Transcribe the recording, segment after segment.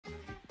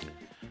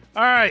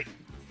All right.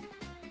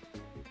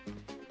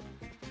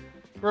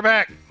 We're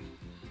back.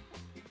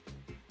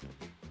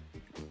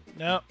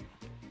 Nope.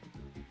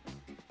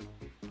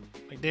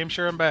 Like damn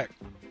sure I'm back.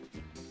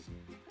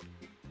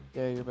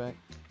 Yeah, you're back.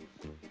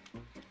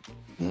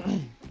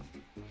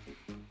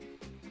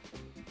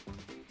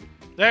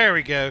 There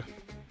we go.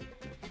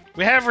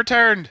 We have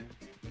returned.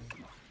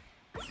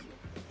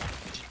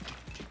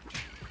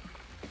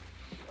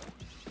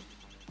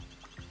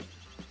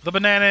 The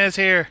banana is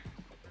here.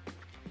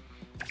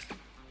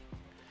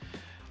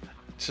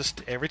 It's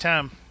just every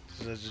time.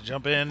 Just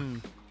jump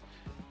in.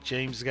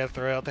 James has got to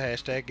throw out the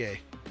hashtag gay.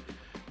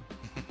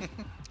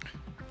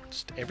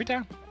 Just every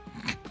time.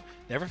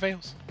 Never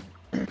fails.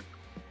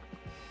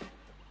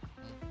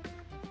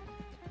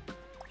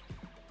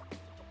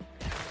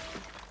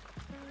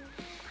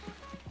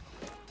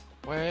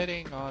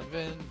 Waiting on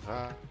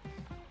Vinva.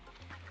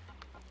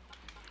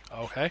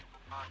 Okay.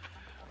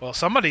 Well,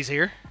 somebody's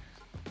here.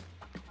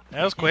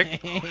 That was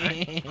quick.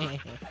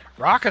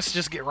 Raucus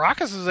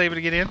is able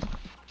to get in.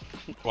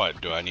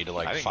 What, do I need to,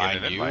 like, I didn't find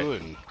get an you?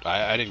 invite. And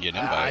I didn't get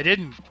an invite. I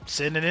didn't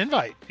send an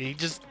invite. He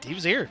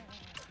was here.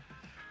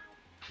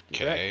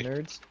 Okay.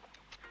 Nerds.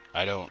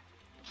 I don't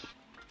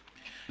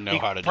know He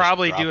how to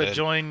probably just do drop a in.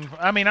 join.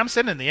 I mean, I'm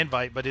sending the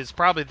invite, but it's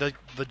probably the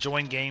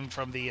join game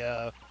from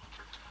the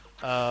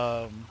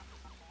party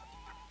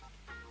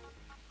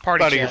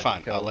Buddy, chat. you're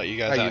fine. I'll let you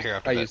guys out here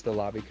after I that. use the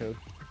lobby code.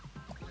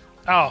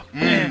 Oh,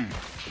 man.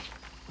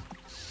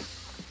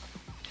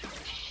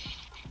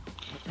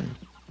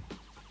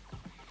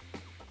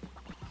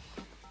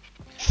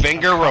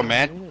 Finger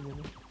romantic.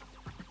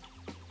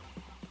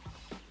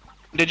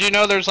 Did you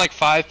know there's like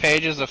 5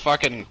 pages of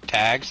fucking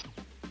tags?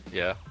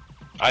 Yeah.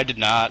 I did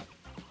not.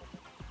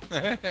 All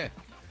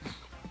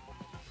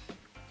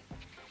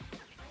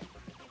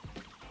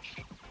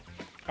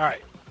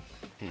right.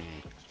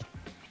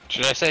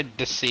 Should I say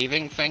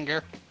deceiving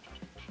finger?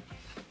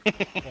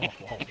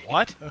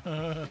 What?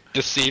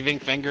 Deceiving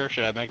finger?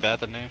 Should I make that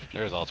the name?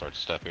 There's all sorts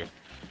of stuff here.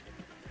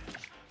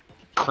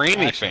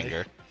 Creamy Actually.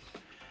 finger.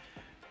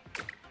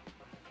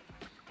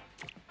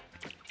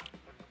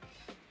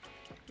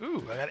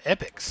 Ooh, I got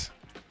epics.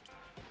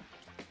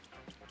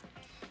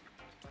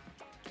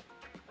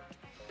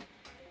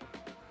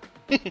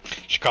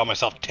 Should call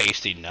myself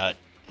Tasty Nut.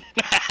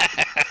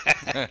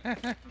 Yeah,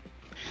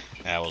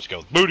 we'll just go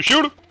with booty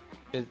shooter.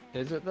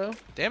 Is it though?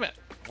 Damn it.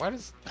 Why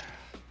does...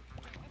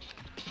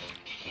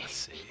 Let's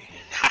see.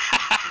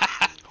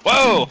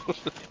 Whoa!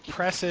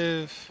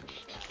 Impressive.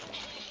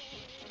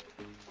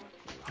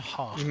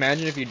 Huh.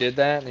 Imagine if you did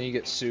that and then you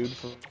get sued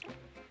for.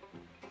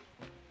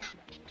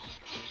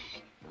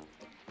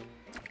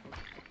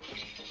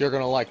 You're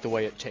gonna like the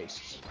way it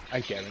tastes. I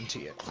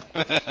guarantee it.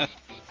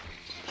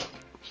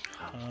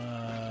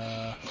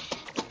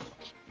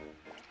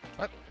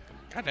 What?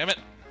 God damn it.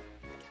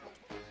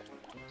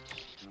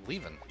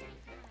 Leaving.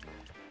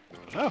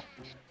 Oh.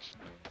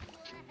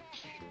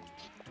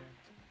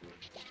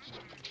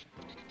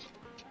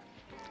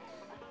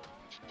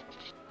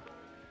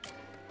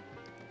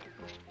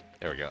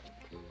 There we go.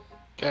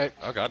 Okay.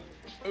 Oh god.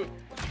 Ooh.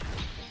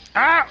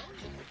 Ah!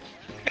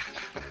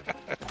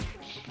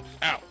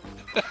 Ow.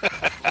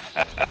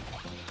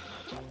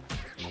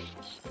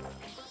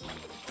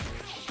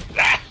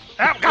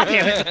 Oh, God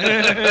damn it!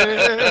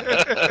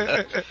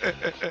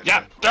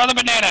 Yeah, throw the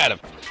banana at him.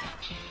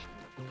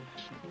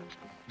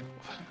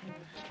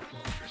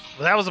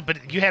 Well, that was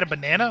you had a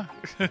banana?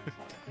 That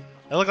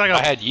looked like a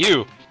I had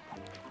you.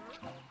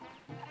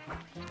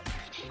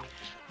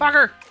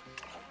 fucker.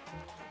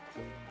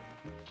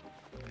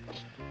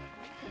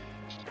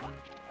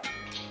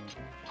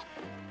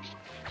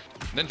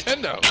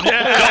 Nintendo.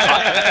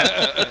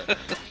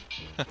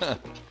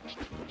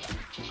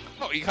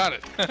 Oh, you got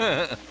it.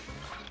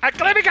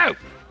 Let me go.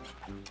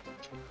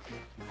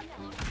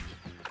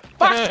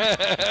 Fuck!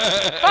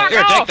 Fuck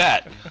Here, off! take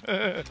that.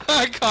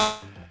 I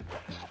got...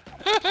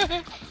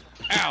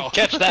 Ow.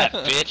 Catch that,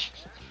 bitch.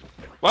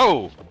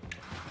 Whoa.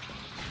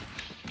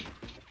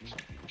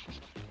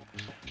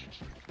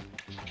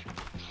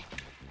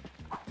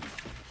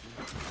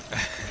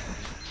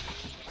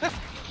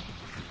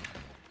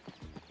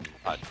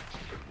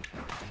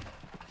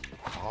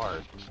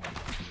 Hard.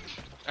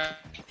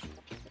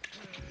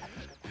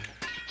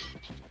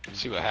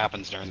 See what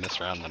happens during this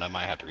round, then I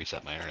might have to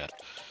reset my internet.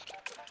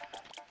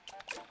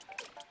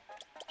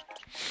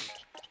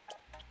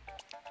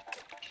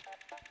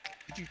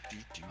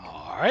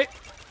 All right.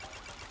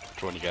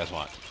 Which one do you guys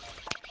want?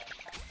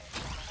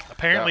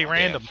 Apparently Oh,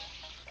 random.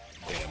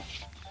 Damn.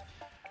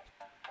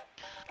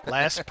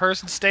 Last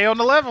person to stay on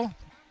the level.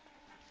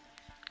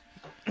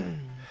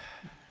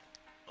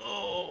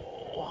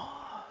 Oh.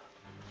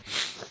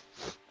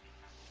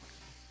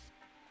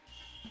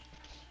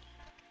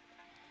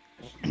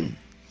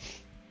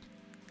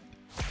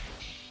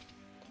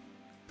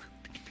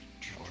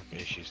 Network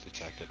issues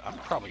detected. I'm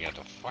probably gonna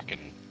have to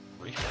fucking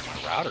reset my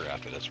router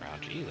after this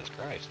round. Jesus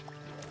Christ.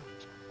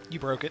 You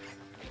broke it.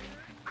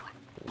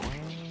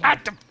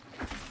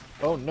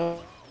 Oh no.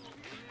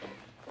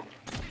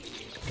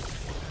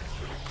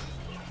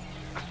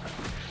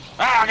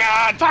 Oh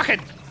God!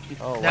 Fucking.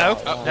 Oh, No.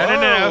 wow.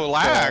 No.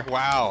 Lag.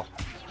 Wow.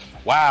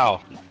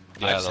 Wow. I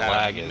Yeah, just the had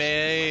lag a is.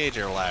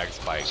 major lag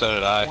spike. So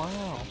did I.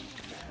 Wow.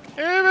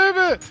 Hey,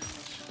 baby.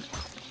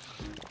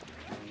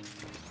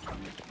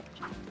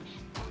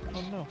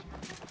 Oh no.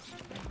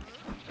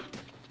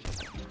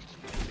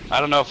 I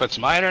don't know if it's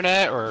my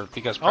internet or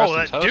because Oh,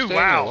 Preston's that- dude, hosting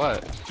wow. or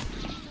what.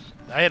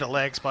 I had a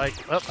lag spike.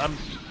 Oh, I'm.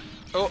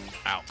 Oh,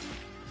 ow.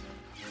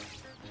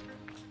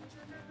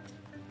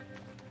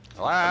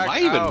 Lag. Am I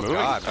even oh, moving?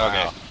 God, Okay.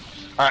 wow.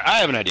 Alright, I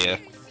have an idea.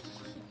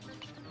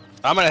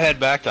 I'm gonna head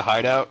back to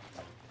Hideout.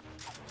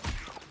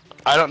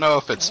 I don't know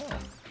if it's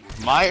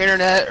my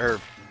internet or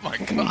Oh my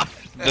God.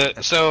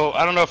 so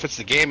I don't know if it's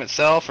the game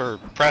itself or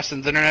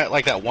Preston's internet,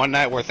 like that one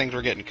night where things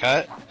were getting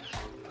cut.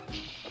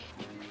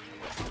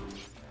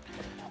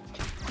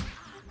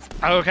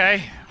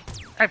 Okay.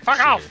 Hey, fuck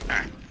off!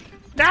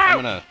 No! I'm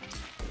gonna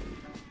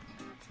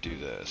do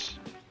this.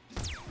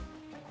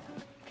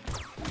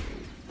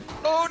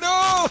 Oh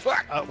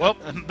no! Well,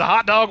 the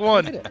hot dog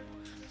won.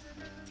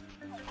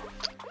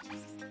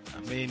 I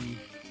mean,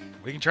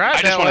 we can try it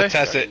I just that want way. to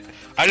test it.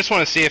 I just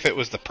want to see if it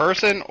was the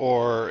person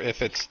or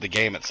if it's the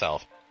game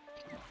itself.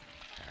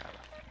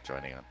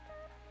 Joining on.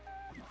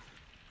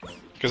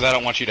 Because I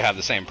don't want you to have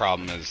the same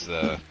problem as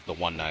the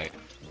one night.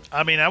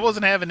 I mean, I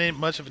wasn't having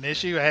much of an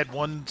issue. I had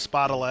one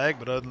spot of lag,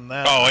 but other than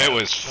that, Oh, it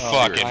was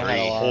fucking I had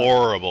a lot.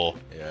 horrible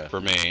Yeah. for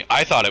me.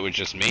 I thought it was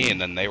just me, and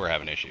then they were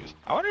having issues.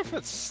 I wonder if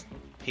it's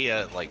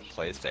like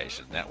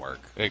PlayStation Network.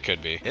 It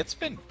could be. It's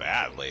been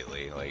bad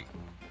lately, like,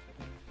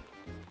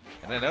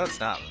 and I know it's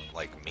not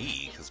like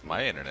me because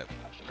my internet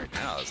right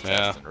now is Yeah.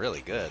 testing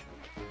really good.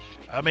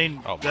 I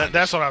mean, Oh, mine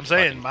that's is what I'm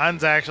saying. fucking-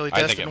 Mine's actually I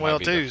think testing it well might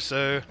be too. the-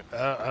 So I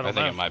I don't think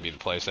know. it might be the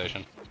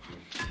PlayStation.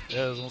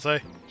 Yeah, I was gonna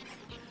say,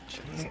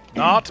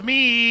 not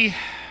me.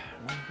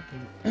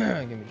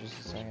 Give me just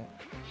a second.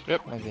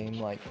 Yep. My game,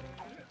 like,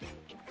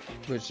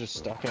 was just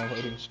stuck in a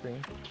loading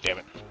screen. Damn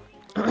it.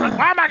 Oh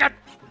my God!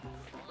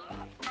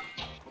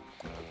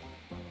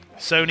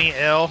 Sony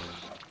L.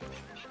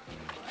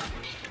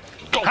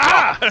 Go,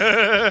 Ha!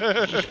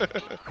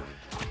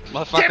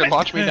 Motherfucker, Damn it.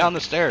 launch me down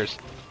the stairs.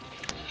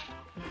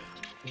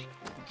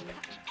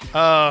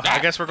 I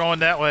guess we're going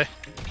that way.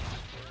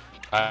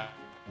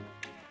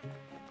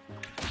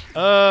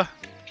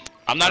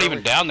 I'm not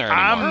even down there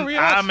anymore.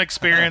 I'm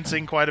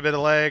experiencing quite a bit of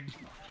lag.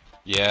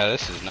 Yeah,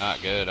 this is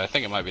not good. I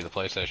think it might be the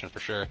PlayStation for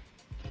sure.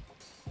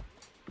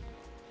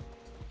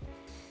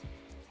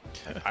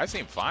 I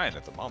seem fine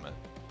at the moment.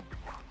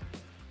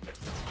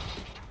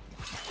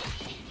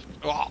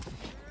 Oh.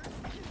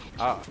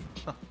 Ah.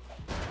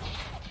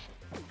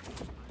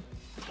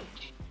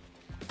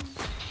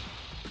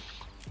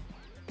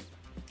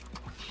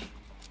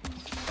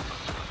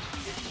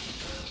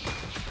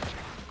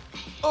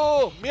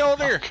 Oh,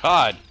 Mjolnir!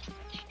 God.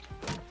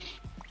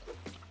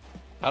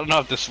 I don't know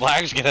if this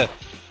flag's gonna...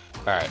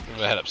 Alright, I'm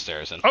gonna head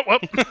upstairs and... Oh, well.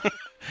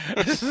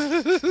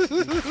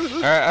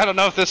 Alright, I don't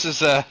know if this is,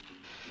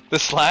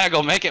 this flag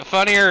will make it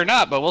funnier or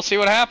not, but we'll see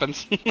what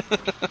happens.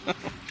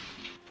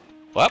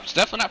 Well, it's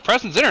definitely not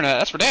Preston's internet,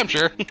 that's for damn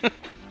sure.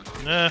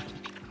 Nah.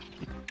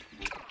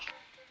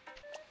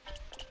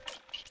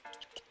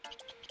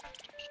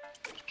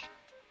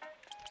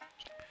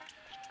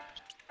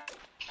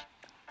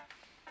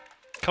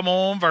 Come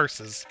on,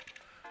 versus.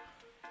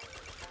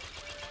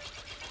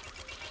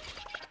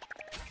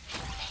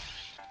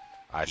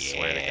 I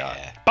swear to God.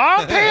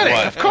 Bomb panic,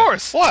 What? of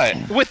course. What?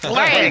 With What do you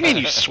lag. mean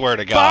you swear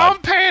to God?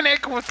 Bomb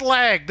panic with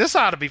lag. This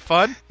ought to be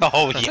fun.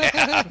 Oh,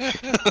 yeah.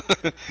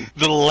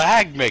 The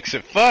lag makes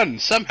it fun.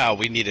 Somehow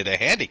we needed a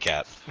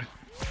handicap.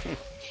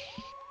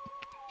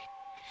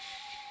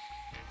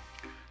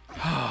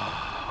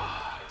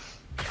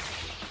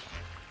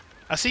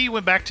 I see you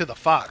went back to the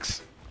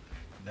fox.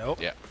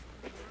 Nope. Yeah.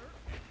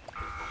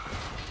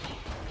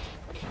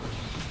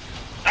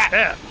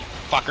 Yeah.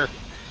 Fucker.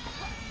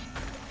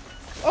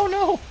 Oh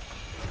no!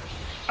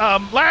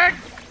 Lag.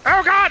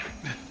 Oh God.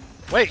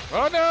 Wait.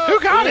 Oh no! Who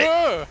got it?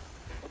 Whoa.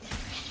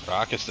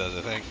 Raucus does,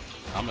 I think.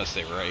 I'm gonna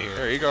stay right here.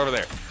 Here, you go over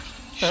there.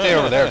 Stay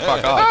over there and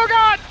fuck off. Oh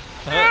God.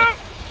 No.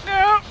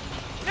 No.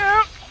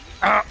 No.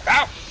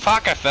 Ow!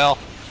 Fuck, I fell.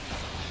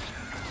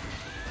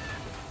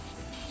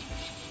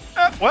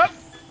 What?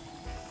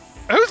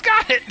 Who's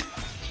got it?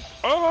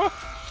 Oh!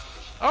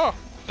 Oh!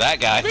 That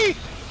guy. Me!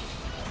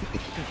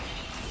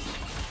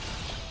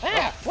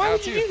 Ah, why now would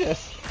it's you you. do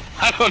this?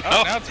 I don't know.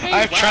 Oh, now it's me. I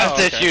have Wow, trust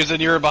okay. issues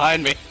and you were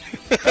behind me.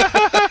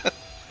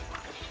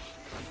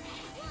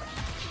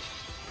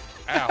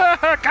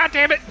 Ow. God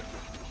damn it.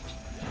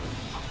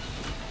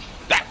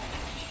 Ah.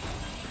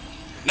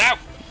 No!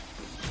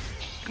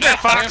 Come here,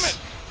 fox.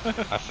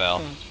 I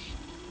fell.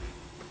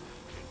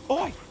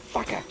 Oi,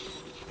 fucker!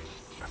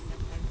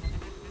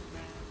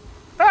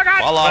 Oh God.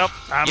 Fall Well,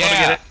 off. I'm yeah. gonna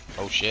get it.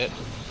 Oh shit.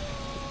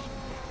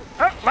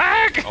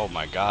 Lag. Oh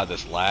my god,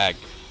 this lag.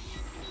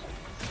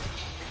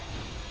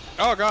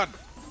 Oh God!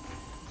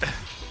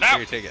 No!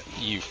 Here, take it.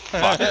 You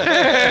fucker.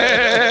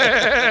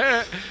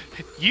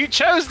 You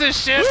chose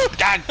this shit.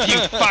 God, you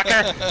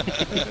fucker!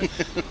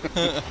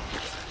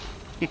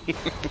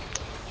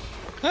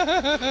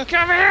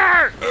 Come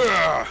here!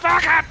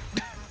 Fuck it!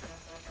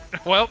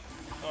 Well,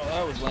 Oh,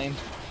 that was lame.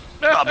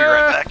 I'll be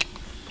right back.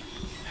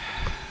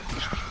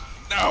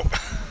 No.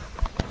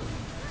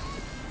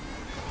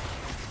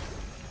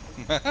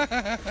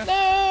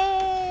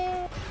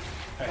 No!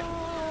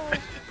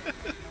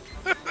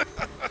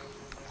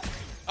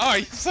 Oh,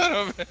 you son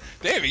of a...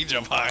 Damn, you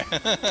jump high.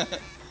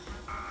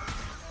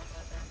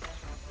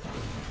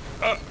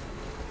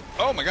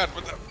 Oh my god,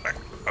 what the...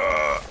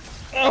 Oh!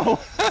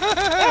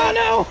 Oh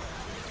no!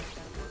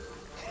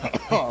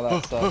 Oh,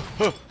 that sucks.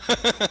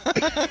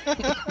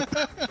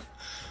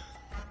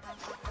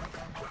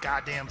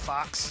 goddamn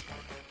fox.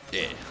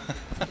 Yeah.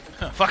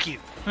 Fuck you.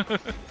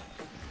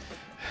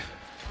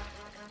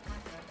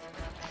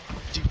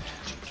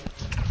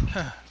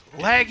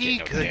 Laggy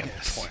No damn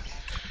goodness. point.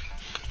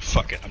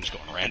 Fuck it, I'm just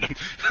going random.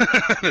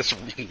 This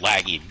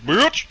laggy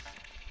bitch.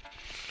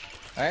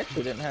 I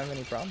actually didn't have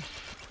any problem.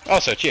 Oh,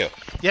 so it's you.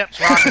 Yep, it's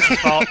Raucus'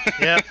 fault.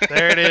 Yep,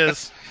 there it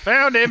is.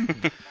 Found him.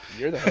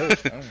 You're the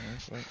host. I don't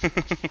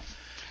know.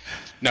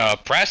 No,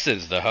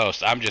 Preston's the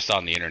host. I'm just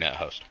on the internet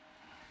host.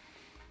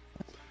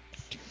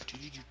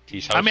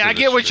 He's I mean, I hosting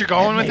get the what you're stream.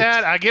 going with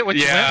that. I get what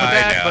you went with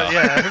that, but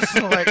yeah, it's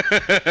like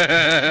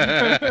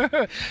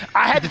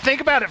I had to think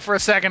about it for a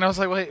second. I was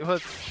like, wait,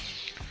 what?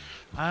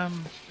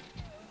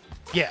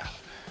 Yeah.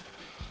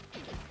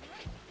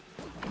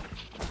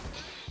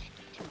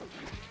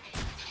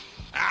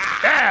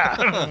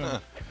 Yeah.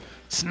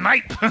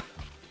 Snipe. I'm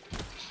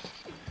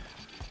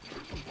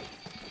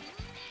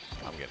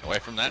getting away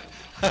from that.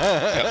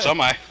 Yep, so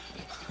am I.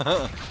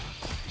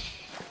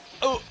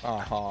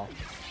 Uh-huh.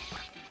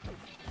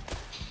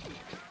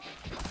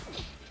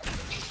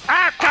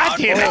 Ah, God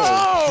damn it!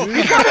 Oh,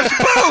 He got us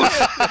both!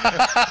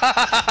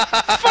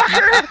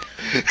 Fucker!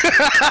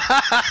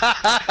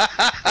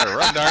 Better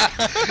run, Dark.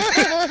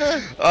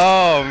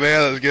 Oh man,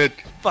 that was good.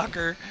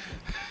 Fucker.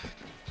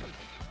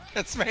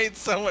 It's made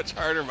so much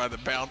harder by the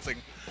bouncing.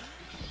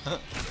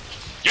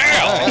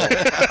 Yeah!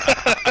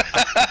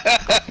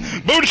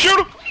 Boom, shoot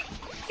him!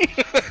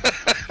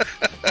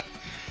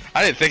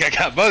 I didn't think I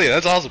got both of you.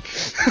 That's awesome.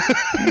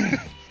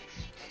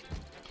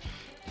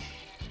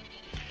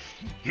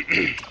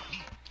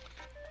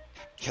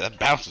 Yeah, that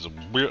bounce is a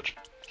bitch.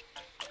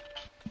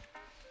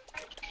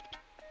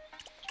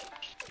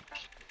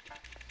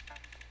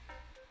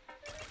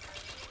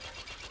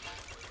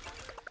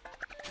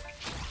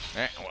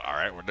 All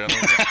right, we're done.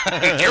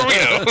 Here we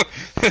go.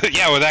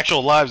 Yeah, with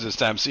actual lives this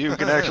time, so you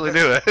can actually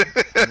do it.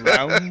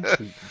 Round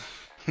two.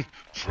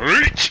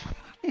 Freak!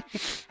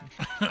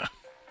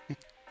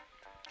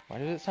 Why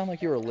did it sound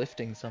like you were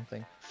lifting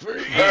something?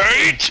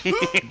 Freak!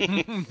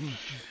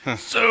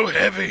 So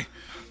heavy.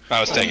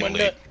 I was taking a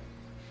lead.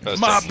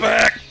 My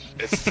back.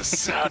 It's the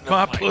sound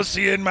My of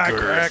pussy and my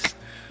crack.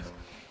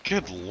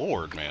 Good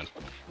lord, man.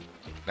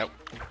 Nope.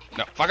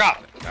 No, fuck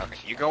off. Okay,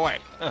 you go away.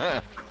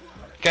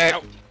 Okay.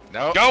 Nope.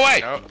 No. Go away.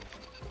 No.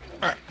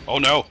 Oh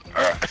no.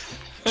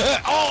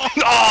 Oh!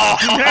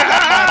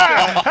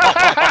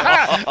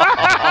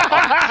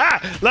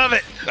 Love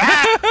it.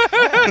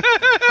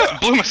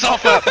 Blew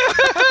myself up.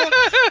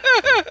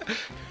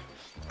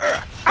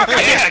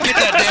 Yeah, get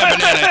that damn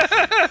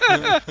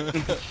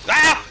banana.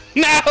 Ah,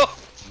 no.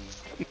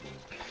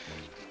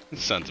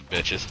 Sons of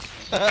bitches.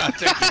 I'll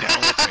take you down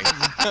with me.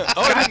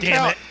 Oh, God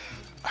damn it.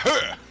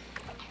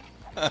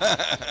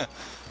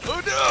 Oh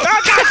no!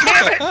 God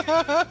damn it.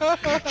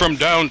 From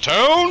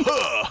downtown.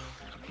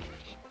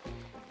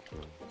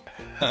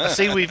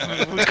 See, we've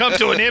come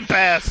to an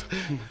impasse.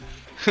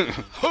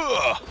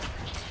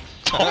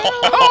 Oh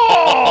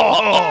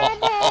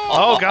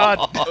God!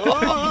 You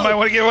might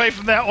want to get away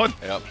from that one.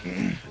 Yep.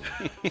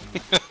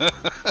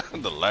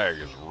 The lag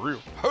is real.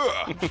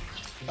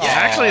 Yeah,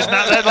 actually, it's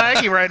not that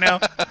laggy right now.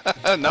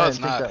 No, it's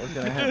I didn't think not. that was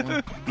gonna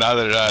happen.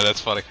 Neither did I. That's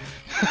funny.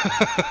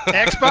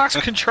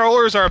 Xbox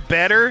controllers are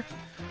better.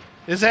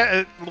 Is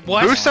that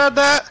what? Who said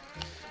that?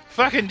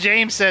 Fucking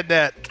James said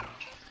that.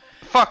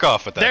 Fuck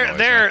off with that. noise,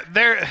 man.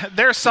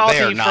 They're salty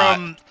They are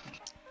not.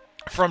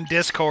 from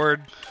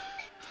Discord.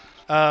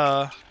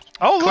 Oh,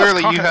 look,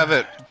 Clearly, you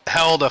haven't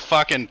held a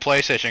fucking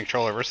PlayStation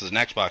controller versus an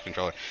Xbox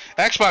controller.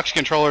 Xbox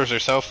controllers are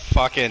so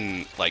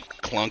fucking like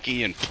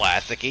clunky and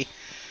plasticky.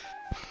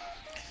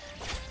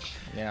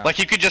 Yeah. Like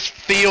you could just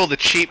feel the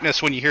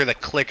cheapness when you hear the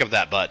click of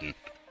that button.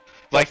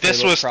 Like Plus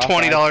this they was look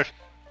 $20.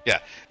 Yeah,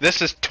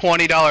 this is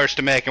 $20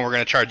 to make, and we're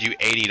gonna charge you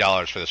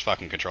 $80 for this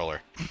fucking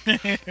controller.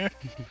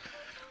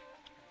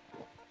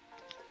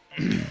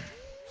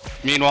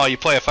 Meanwhile, you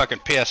play a fucking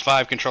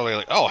PS5 controller, you're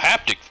like, oh,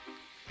 haptic.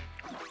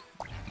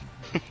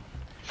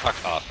 Fuck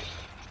off.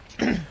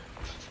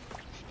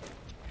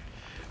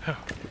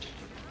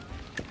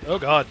 Oh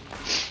God.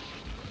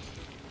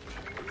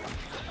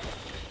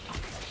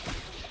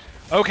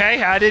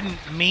 Okay, I didn't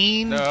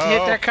mean to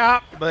hit that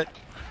cop, but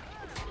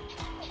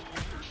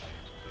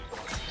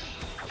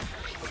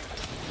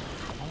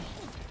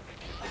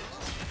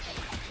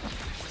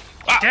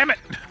damn it!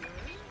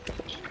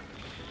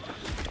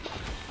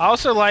 I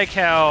also like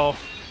how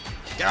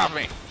Get off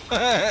me!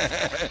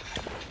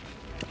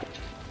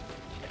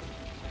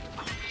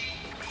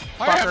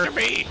 Why after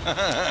me?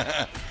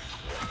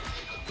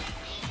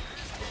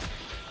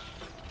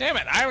 Damn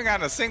it! I haven't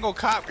gotten a single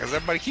cop because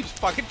everybody keeps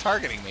fucking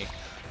targeting me.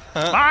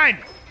 Mine!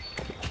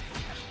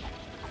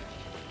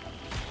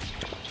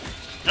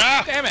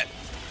 Ah, Damn it!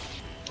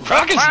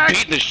 Raucus Lag.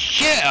 beating the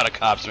shit out of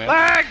cops, man.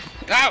 Lag!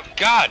 Oh,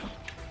 God.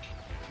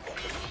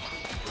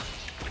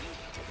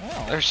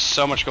 Oh. There's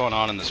so much going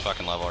on in this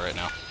fucking level right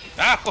now.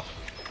 Ow!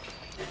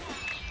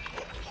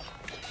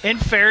 In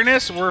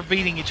fairness, we're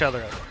beating each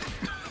other up.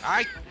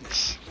 I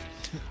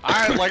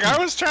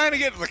was trying to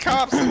get to the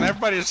cops and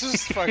everybody's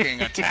just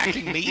fucking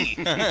attacking me.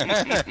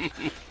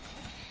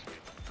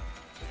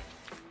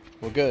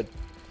 We're good.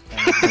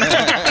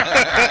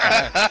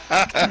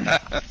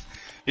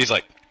 He's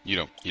like, you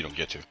don't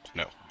get to.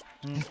 No.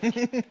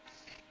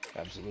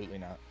 Absolutely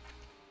not.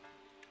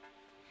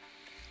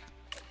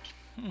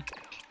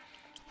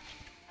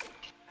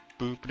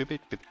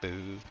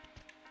 Boop-a-doop-a-doop-boo.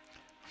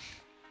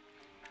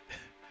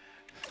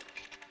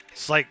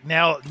 It's like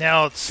now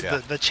it's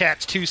the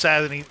chat's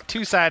two-siding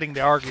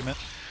the argument.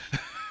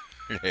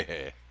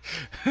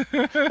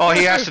 Oh,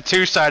 he has to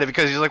two-sided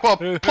because he's like, well,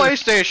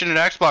 PlayStation and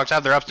Xbox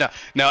have their ups and downs.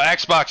 No,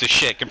 Xbox is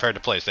shit compared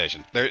to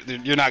PlayStation.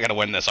 You're not gonna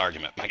win this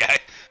argument, my guy.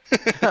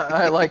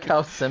 I like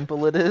how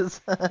simple it is.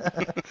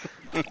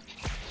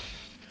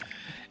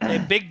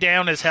 And big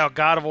down is how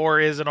God of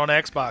War isn't on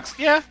Xbox.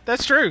 Yeah,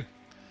 that's true.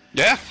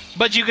 Yeah.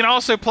 But you can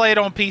also play it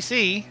on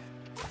PC.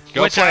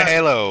 Go which play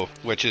Halo,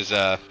 which is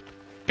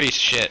piece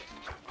of shit.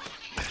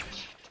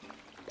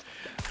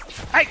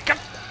 I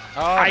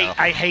Oh,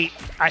 I hate.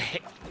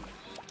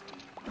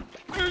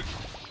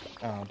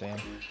 Oh, damn.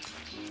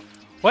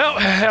 Well,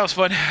 that was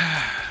fun.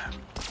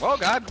 Oh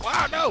God!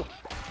 Wow, no!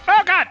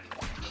 Oh God!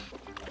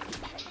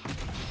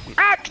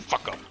 Ah!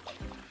 Fuck up.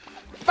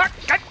 Fuck!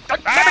 Let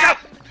me go!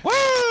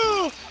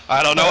 Woo!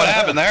 I don't know what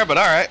happened there, but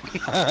all right.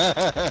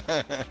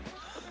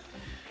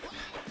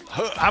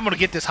 I'm gonna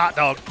get this hot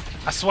dog.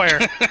 I swear.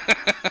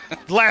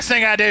 The last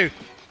thing I do.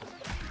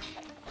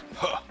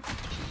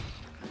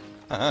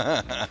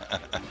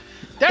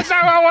 That's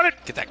not what I wanted.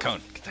 Get that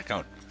cone! Get that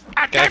cone!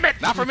 Ah, damn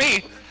it! Not for me!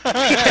 Kill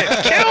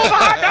the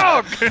hot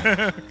dog!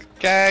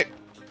 Okay.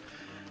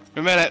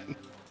 A minute.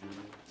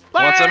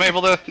 Once I'm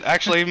able to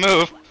actually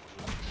move.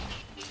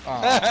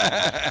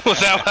 Aw. Was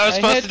that what I was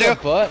supposed to do? the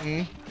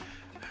button.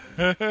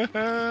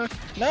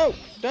 No,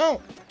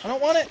 don't. I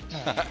don't want it.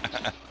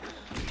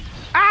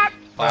 Ah!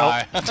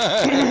 Bye.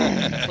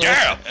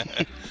 Yeah.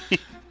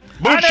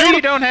 I know shoot you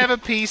him. don't have a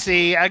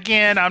PC.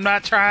 Again, I'm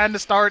not trying to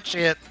start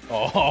shit.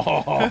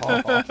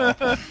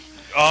 Oh.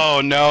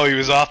 Oh no, he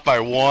was off by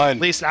one.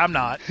 At least I'm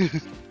not.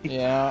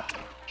 Yeah.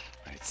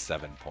 I need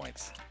 7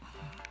 points.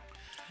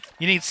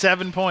 You need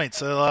 7 points.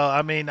 So,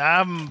 I mean,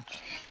 I'm...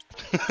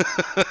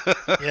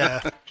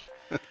 Yeah.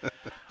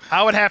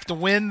 I would have to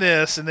win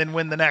this and then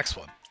win the next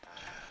one.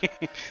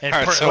 And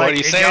All right, so like, what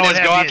he's and saying y'all is would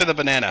have go the- after the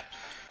banana.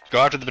 Go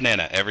after the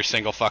banana, every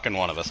single fucking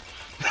one of us.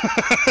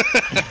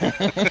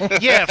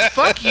 Yeah,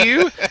 fuck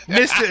you,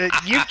 Mister.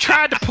 You've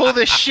tried to pull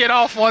this shit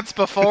off once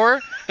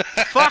before.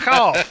 Fuck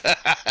off.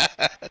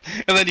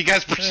 And then you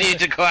guys proceed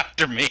to go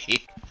after me.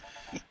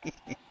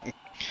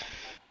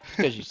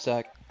 Because you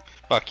suck.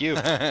 Fuck you.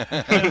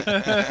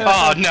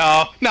 Oh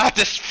no, not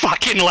this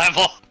fucking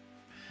level.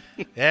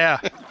 Yeah.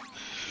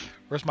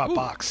 Where's my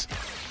box?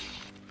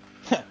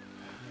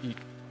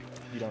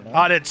 You don't know? Oh,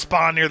 I didn't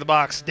spawn near the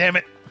box. Damn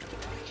it.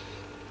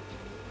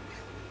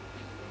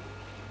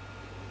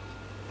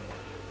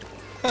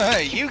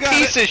 You got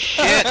Piece it! of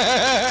shit.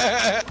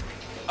 Oh,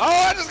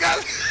 I just got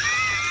it!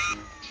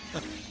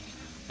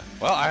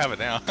 Well, I have it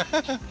now.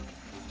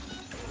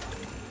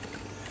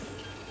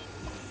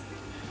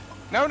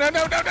 No!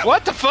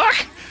 What the fuck?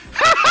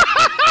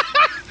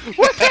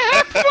 What the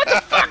heck? What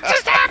the fuck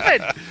just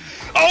happened?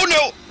 Oh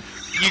no!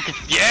 You can,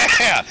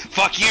 yeah!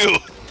 Fuck you!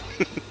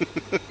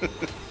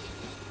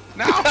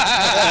 No!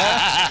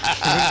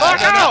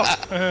 Fuck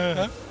off!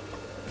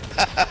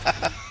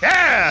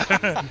 Yeah!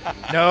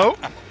 No.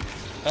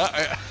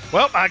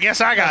 Well, I guess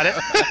I got it.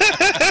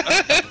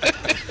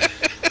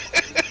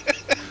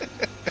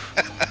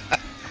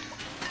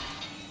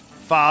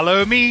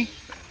 Follow me.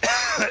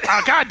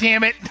 Oh, God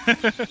damn it.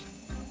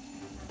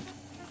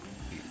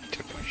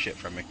 Took my shit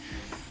from me.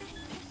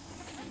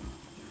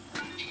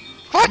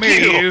 Come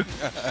here, you.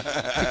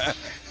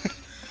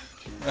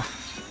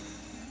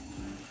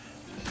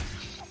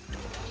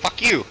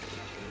 Fuck you!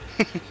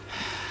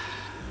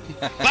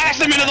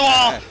 Blast him into the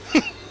wall!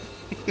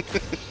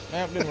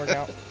 Nope, didn't work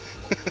out.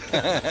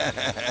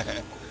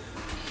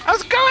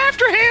 Let's go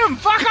after him.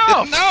 Fuck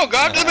off. No, go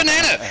after the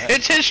banana!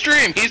 It's his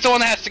stream! He's the one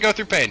that has to go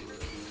through pain.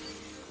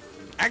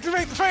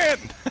 Activate the fan!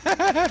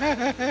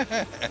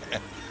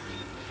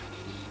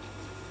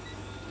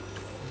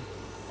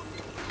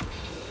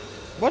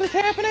 What is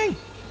happening?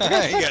 I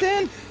got sucked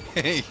in.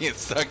 He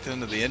gets sucked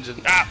into the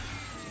engine. Ah!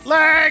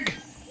 Lag.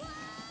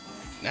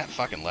 That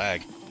fucking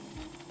lag.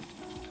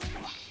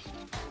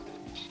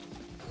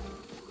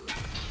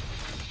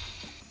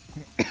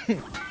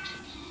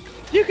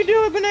 You can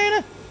do it,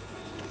 banana.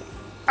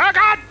 Oh,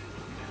 God.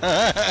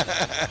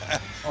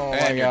 Oh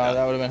And my you're god, done.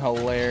 that would have been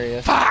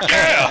hilarious. Fuck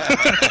yeah!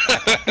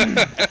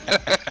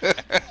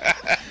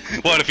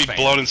 What if he'd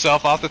blown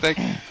himself off the thing?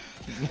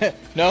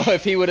 No,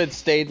 if he would have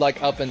stayed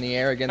like up in the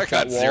air against I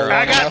got that wall. zero. long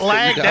I got enough that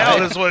lagged you out.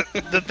 died. Is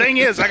what the thing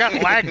is. I got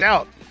lagged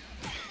out.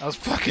 I was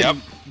fucking. Yep.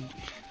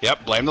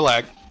 Yep, blame the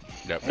lag.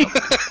 Yep.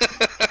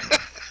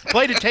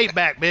 Play the tape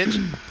back, bitch.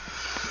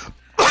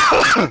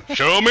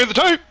 Show me the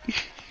tape!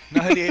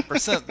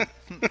 98%.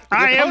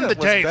 I am the was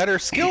tape. better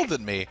skilled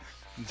than me,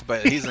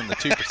 but he's in the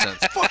 2%.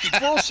 It's fucking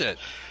bullshit.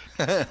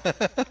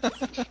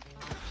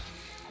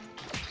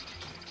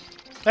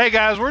 Hey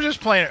guys, we're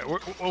just playing it.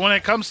 When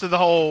it comes to the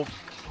whole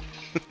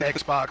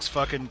Xbox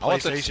fucking I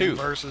want the PlayStation 2.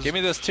 versus, Give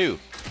me this 2.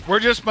 we're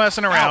just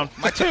messing around.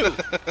 Ow, my 2.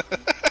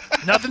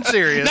 Nothing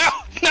serious.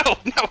 No!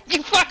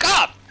 You fuck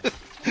up!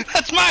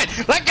 That's mine!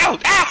 Let go!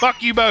 Ah!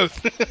 Fuck you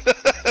both.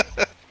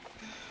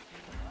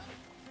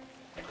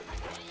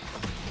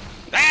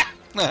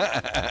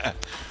 Ah!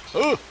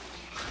 Ooh.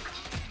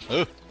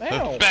 Ooh.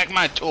 Ow. Back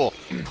my tool,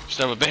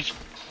 son of a bitch.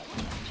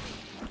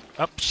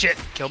 Oh shit!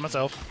 Killed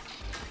myself.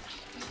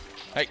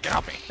 Hey, get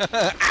off me.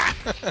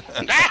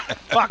 Ah!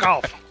 Fuck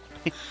off.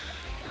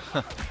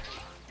 Ow.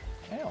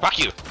 Fuck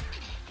you!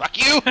 Fuck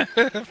you!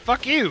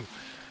 Fuck you.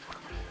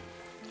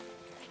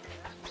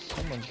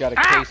 Someone's got a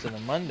case of the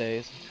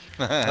Mondays.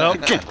 Well,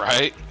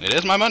 Right? It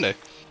is my Monday.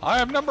 I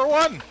am number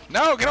 1.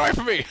 No, get away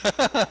from me.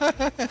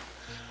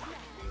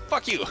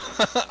 Fuck you.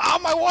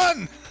 I'm my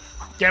 1.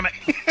 damn it.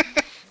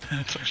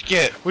 That's what you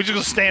get. We just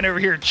gonna stand over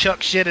here and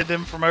chuck shit at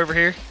them from over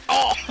here.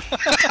 Oh!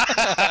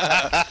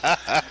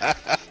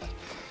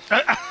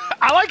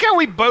 I like how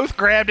we both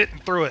grabbed it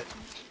and threw it.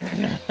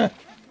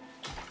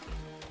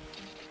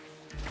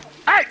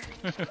 Hey!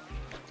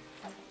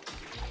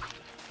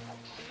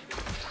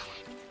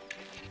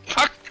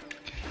 Fuck!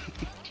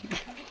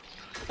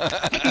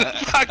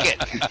 Fuck it!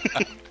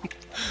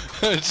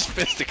 Just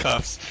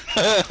fisticuffs.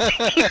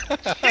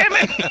 Damn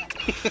it!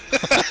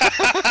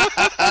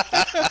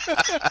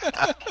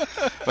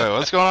 Wait,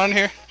 what's going on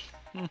here?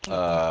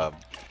 Uh,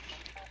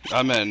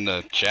 I'm in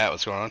the chat.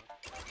 What's going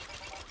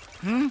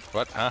on?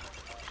 what? Huh?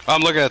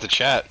 I'm looking at the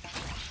chat.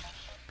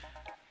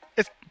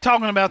 It's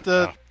talking about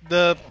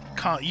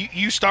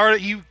you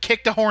started, you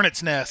kicked a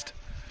hornet's nest.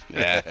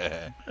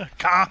 Yeah.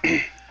 Con.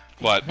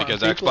 What?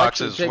 Because People Xbox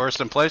actually is take- worse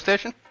than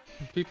PlayStation?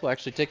 People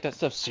actually take that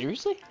stuff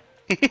seriously?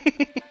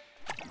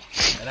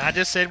 And I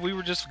just said we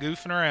were just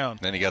goofing around.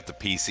 Then you got the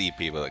PC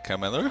people that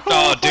come in there.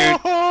 Oh, dude.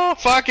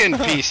 Fucking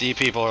PC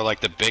people are like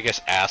the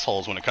biggest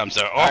assholes when it comes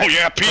to, oh,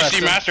 yeah, PC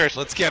Preston, Masters.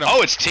 let's get 'em.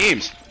 Oh, it's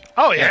Teams.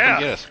 Oh Yeah, yeah.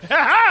 come get us.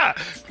 Ha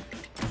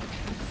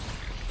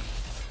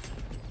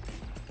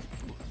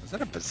Is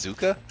that a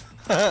bazooka?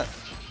 Oh,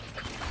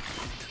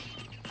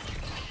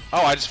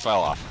 I just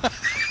fell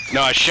off.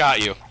 No, I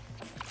shot you.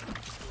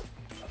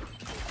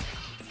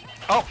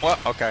 Oh, well,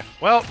 okay.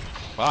 Well,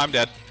 Well, I'm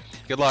dead.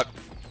 Good luck.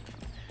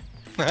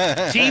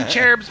 Team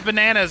Cherub's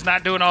banana is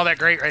not doing all that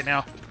great right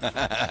now.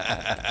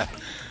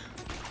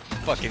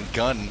 Fucking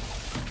gun.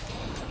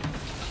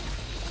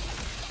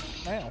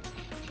 Ow.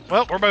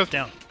 Well, we're both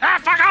down. Ah,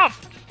 fuck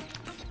off!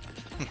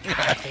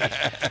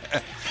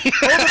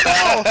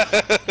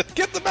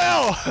 Get the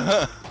bell!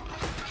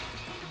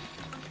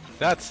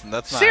 That's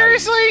not how you-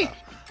 Seriously?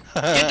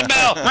 Get the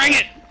bell. Ring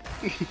it.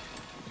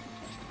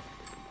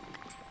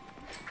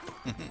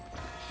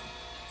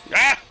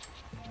 Ah!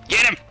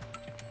 Get him.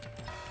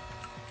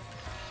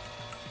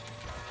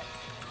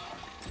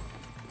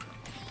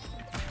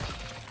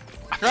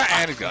 Right,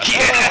 and he's gone.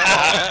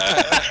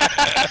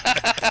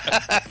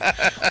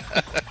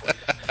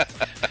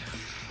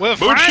 Well,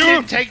 Boom, Brian shoot.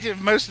 didn't take the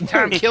most of the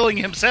time killing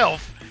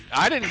himself.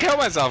 I didn't kill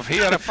myself. He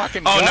had a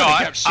fucking Oh, gun. no,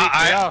 He kept shooting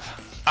me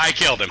off. I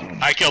killed him.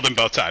 I killed him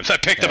both times. I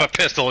picked up a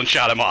pistol and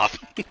shot him off.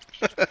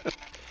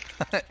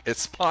 It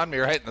spawned me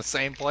right in the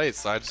same place,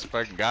 so I just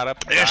fucking got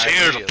up and This died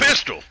here's a immediately.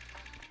 pistol.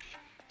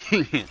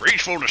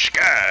 Reach for the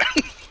sky.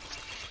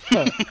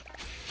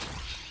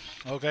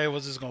 Okay,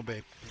 what's this gonna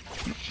be?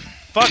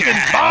 Fucking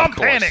Yeah, bomb of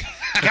course. panic!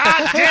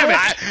 God damn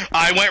it!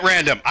 I went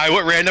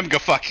random. Go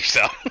fuck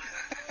yourself.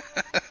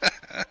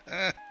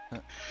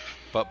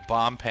 But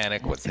bomb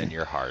panic, what's in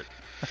your heart?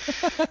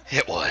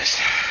 It was.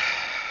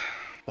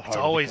 It's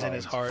always in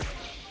his heart.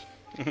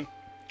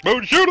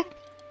 Boom, shoot him.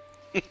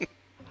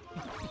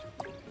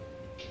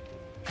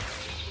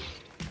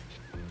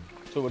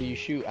 So what do you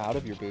shoot out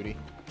of your booty?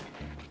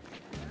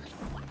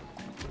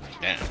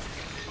 Damn.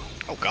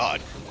 Oh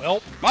God.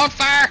 Well, I'm on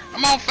fire.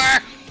 I'm on fire.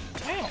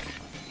 Ow.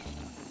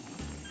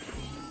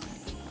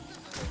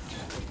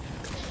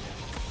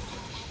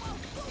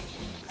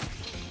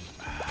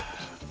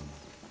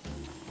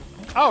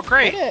 oh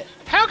great. Hit it.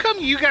 How come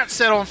you got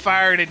set on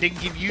fire and it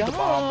didn't give you the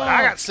bomb, but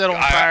I got set on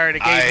fire and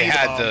it gave me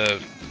the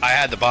bomb? I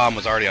had the bomb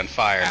was already on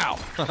fire. Ow.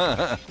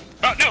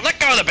 Oh no! Let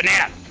go of the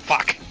banana.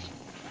 Fuck.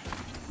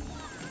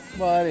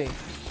 Buddy.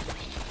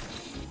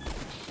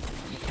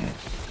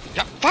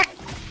 Yeah, fuck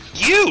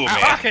you, man.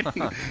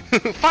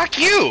 Fucking Fuck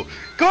you.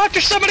 Go after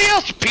somebody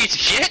else, you piece of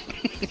shit.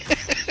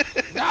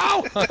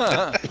 No!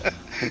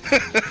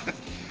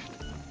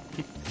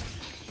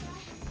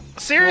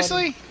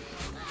 seriously?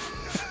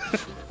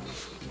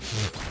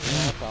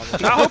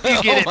 probably. I hope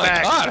you get it my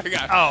back. God, I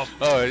got- Oh,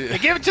 Oh, hey,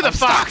 give it to the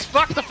fox.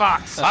 Fuck the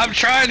fox. I'm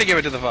trying to give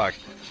it to the fox.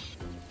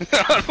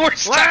 We're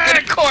stuck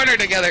in a corner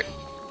together.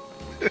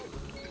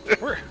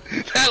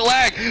 That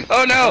lag!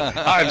 Oh no!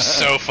 I'm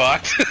so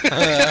fucked.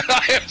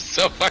 I am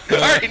so fucked.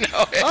 I already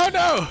know it. Oh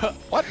no!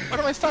 What? What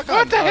am I stuck on?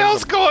 What the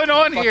hell's going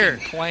on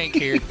here? Plank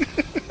here.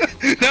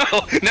 No!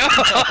 No!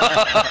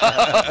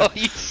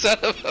 You son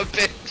of a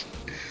bitch!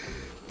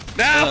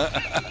 No!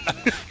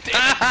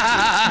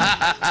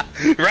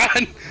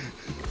 Run!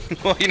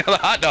 Well, you know the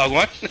hot dog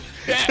one.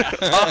 Yeah.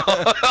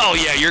 Oh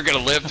yeah, you're gonna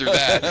live through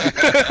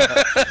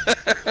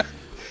that.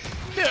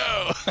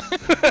 No.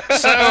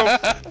 So,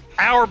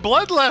 our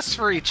bloodlust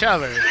for each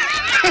other.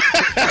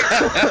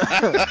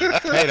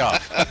 Paid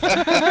off.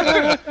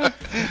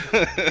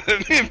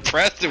 Me and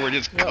Preston were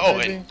just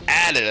going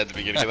at it at the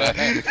beginning of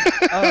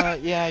that.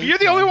 Yeah. You're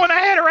the only one I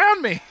had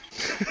around me.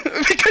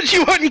 Because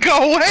you wouldn't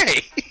go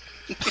away.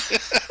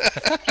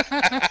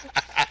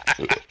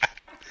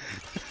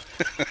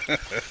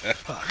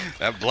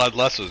 That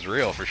bloodlust was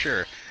real for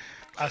sure.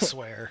 I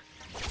swear.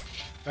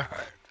 All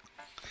right.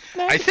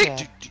 I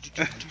think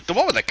the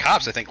one with the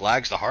cops, I think,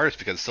 lags the hardest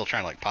because it's still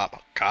trying to like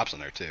pop cops in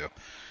there too.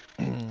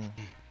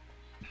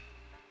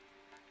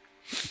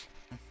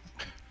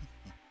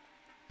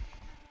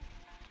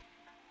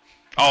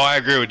 Oh, I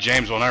agree with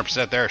James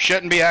 100% there.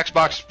 Shouldn't be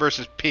Xbox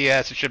versus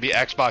PS. It should be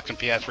Xbox and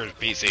PS versus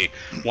PC.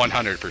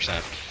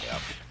 100%.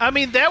 I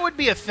mean, that would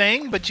be a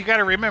thing, but you got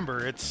to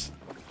remember, it's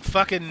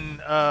fucking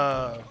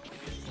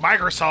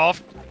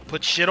Microsoft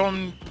put shit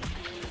on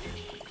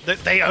that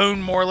they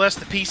own more or less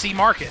the PC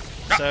market.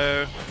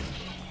 So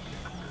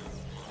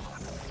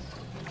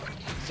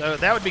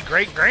that would be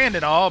great, grand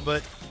and all,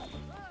 but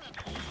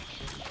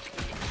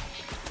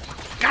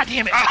God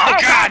damn it! Oh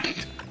God!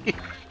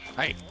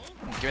 Hey,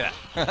 give me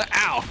that.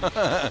 Ow!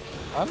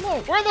 I'm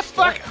like, Where the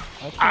fuck?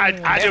 I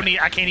can't even-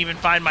 can't even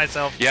find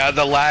myself. Yeah,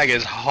 the lag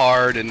is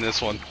hard in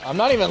this one. I'm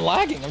not even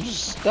lagging. I'm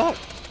just stuck.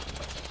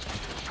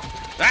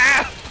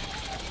 Ah!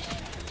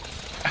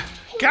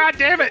 God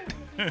damn it!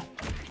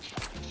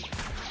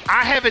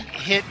 I haven't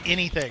hit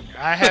anything.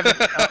 I haven't.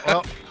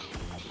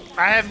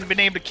 I haven't been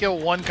able to kill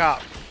one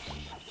cop.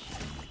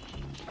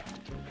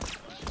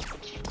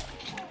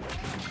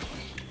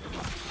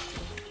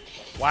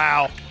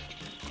 Wow.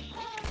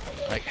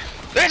 Like,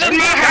 This is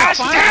my house!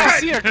 fine, Damn I it!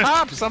 see a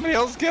cop. Somebody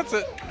else gets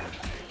it.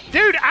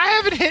 Dude, I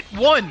haven't hit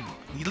one.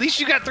 At least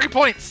you got 3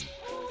 points.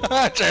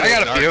 I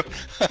got a few.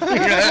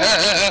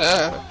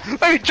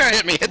 Let me try to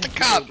hit me. Hit the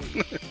cop.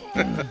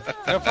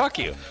 Oh, fuck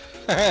you.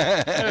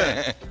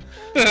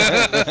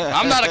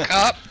 I'm not a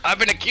cop. I've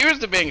been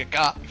accused of being a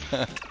cop.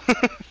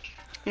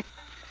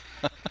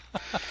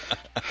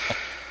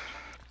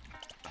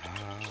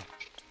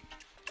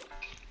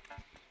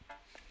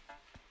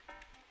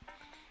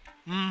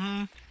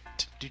 Mm-hmm.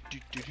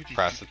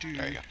 Press it. There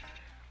you go.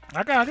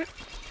 I got it.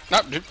 No,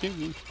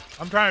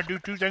 I'm trying to do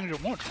 2 things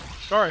at once.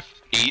 Sorry.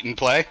 eat and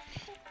play.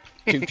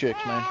 2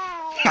 chicks, man.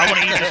 I want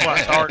to eat this while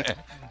I start.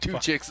 2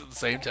 chicks at the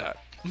same time.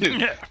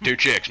 Two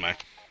chicks, man.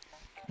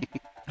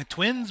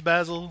 Twins,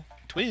 Basil.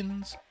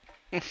 Twins.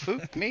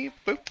 Fook me,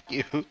 fook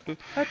you.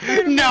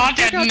 Not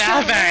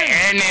another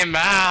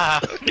animal.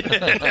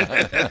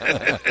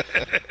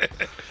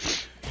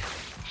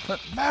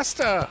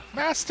 Master!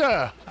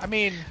 Master! I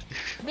mean,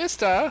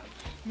 Mister!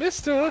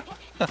 Mister!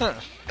 Get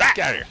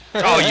out of here.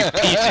 Oh, you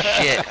piece of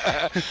shit.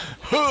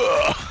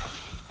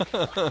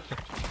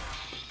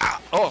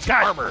 Oh,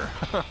 farmer!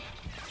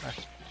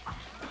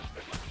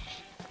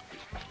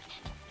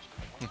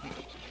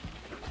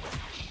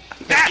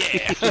 Yeah.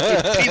 Piece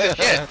of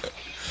shit.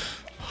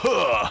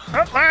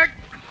 Up, leg.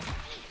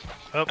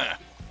 Up.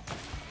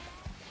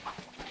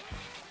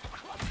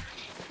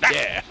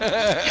 Yeah.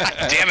 God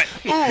damn it.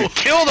 Ooh,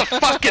 kill the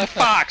fucking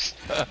fox.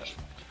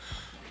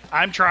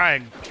 I'm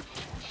trying.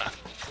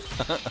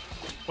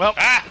 Well,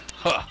 Ah.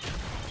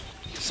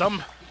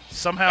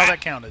 somehow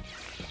that counted.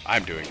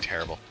 I'm doing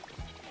terrible.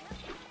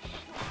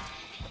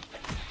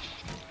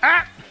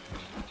 Ah!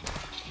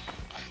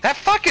 That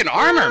fucking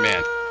armor,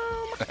 man.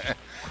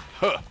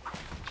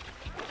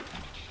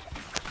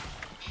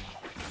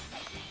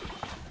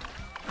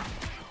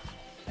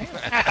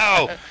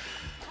 Ow.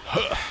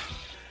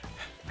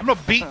 I'm gonna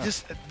beat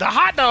this. The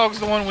hot dog's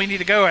the one we need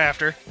to go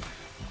after.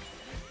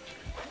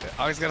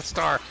 Oh, he's got a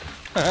star.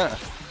 Damn.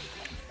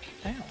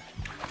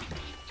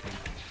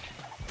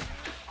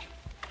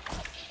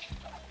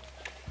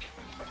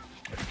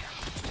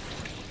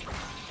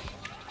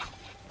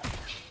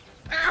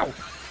 Ow!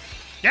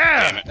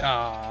 Yeah! Damn it.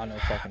 Ah, no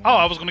fucking. Oh,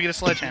 I was gonna get a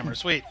sledgehammer.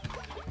 Sweet.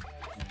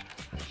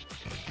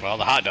 Well,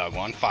 the hot dog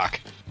won. Fuck.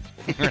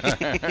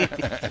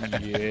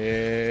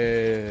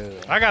 Yeah.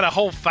 I got a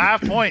whole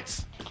 5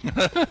 points.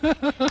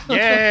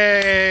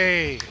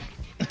 Yay!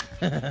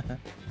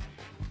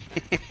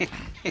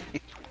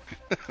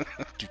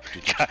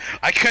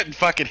 I couldn't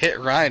fucking hit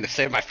Ryan to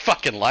save my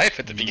fucking life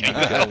at the beginning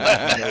of the level.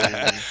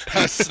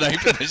 I'm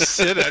sniping the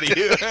shit out of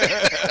you.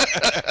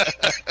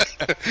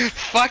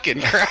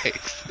 Fucking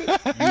Christ.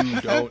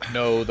 You don't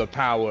know the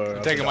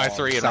power. Taking my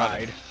 3 and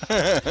running.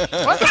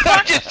 What the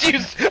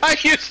fuck? I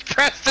used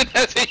Preston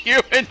as a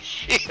human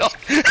shield.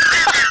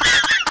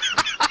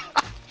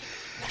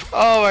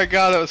 Oh my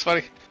god, that was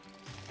funny.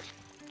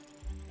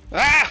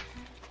 Ah!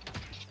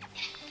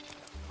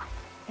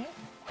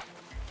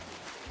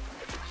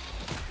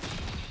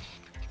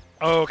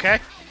 Okay.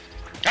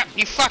 Ah,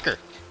 you fucker!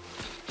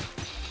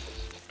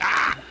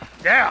 Ah!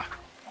 Yeah!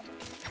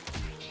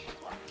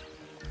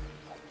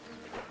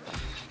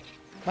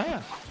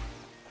 Man.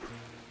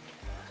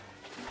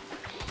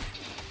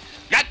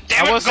 God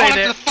damn I it, will I'm say going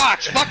after that- the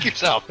fox! Fuck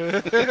yourself!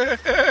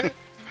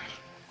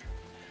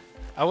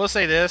 I will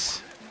say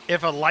this.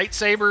 If a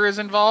lightsaber is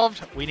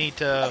involved, we need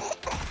to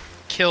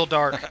kill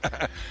Dark.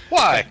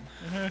 Why?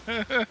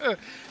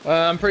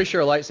 I'm pretty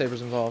sure a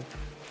lightsaber's involved.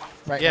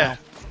 Right Yeah. now.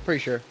 Pretty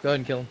sure. Go ahead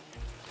and kill him.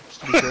 Just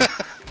to be sure.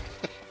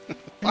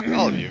 Fuck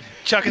all of you.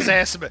 Chuck his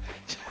ass a bit.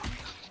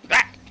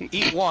 Ah!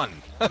 Eat one.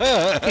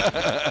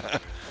 Can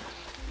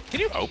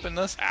you open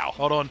this? Ow.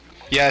 Hold on.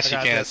 Yes, I you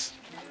got can. this.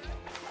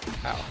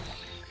 Ow.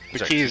 The Is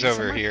there key's keys over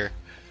somewhere? here.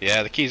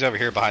 Yeah, the key's over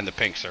here behind the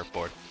pink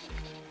surfboard.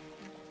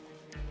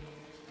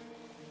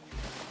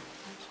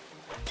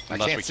 I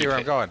Unless we can't see keep where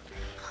I'm going.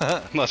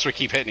 Unless we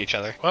keep hitting each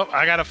other. Well,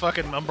 I got a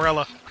fucking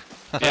umbrella.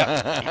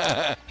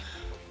 Yeah.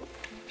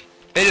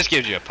 It just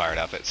gives you a pirate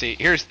outfit. See,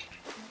 here's...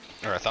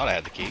 Or I thought I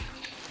had the key.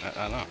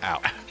 I don't know.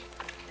 Ow.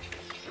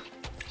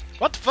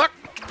 What the fuck?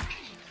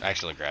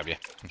 Actually, grab you.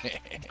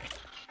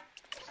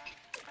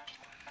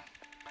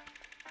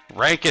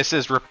 Raucus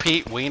is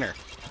repeat wiener.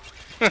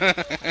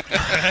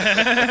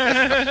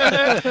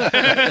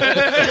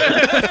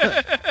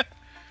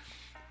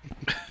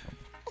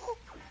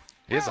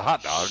 He is a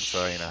hot dog,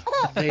 so you know.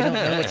 They don't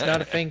know it's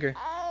not a finger.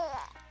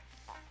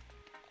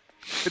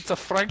 It's a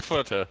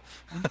Frankfurter.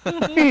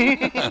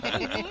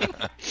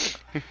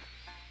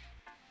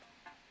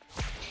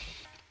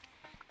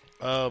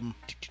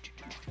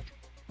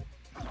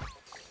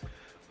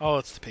 Oh,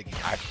 it's the piggy.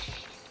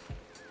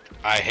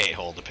 I hate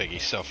hold the piggy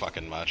so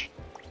fucking much.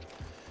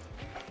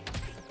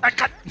 I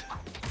got.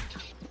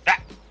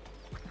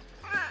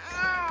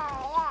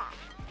 Ah!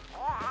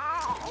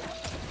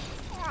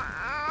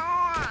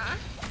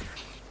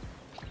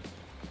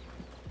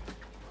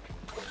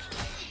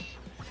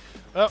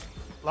 Oh,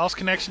 lost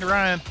connection to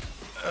Ryan.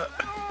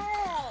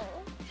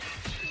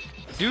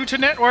 Due to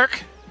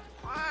network.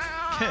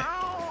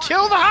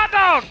 Kill the hot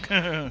dog.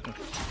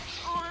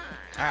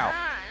 Ow.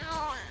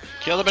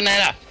 Kill the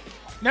banana!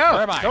 No,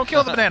 Where am I? don't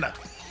kill the banana.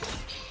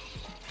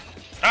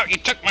 Oh, you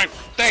took my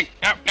thing!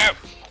 No, no!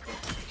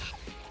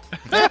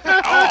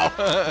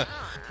 Oh!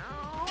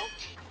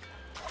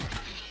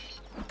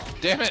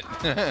 Damn it!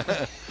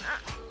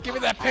 Give me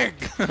that pig!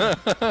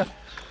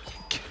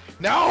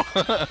 No!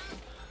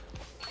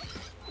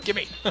 Give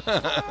me!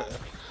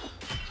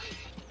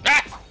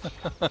 Ah!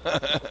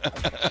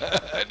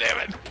 Damn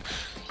it!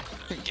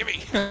 Give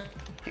me!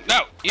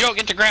 No, you don't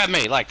get to grab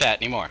me like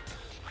that anymore.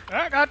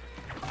 Oh god.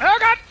 Oh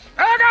god.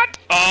 Oh god.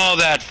 Oh,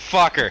 that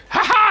fucker!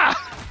 Ha ha.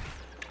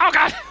 Oh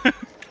god.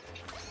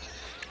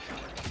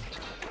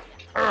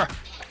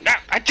 No,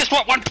 I just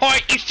want 1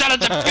 point, you son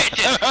of a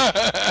bitches!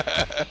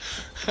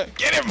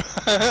 Get him!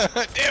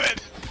 Damn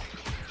it!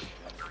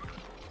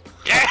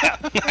 Yeah,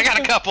 I got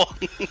a couple.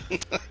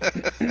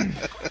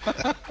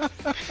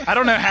 I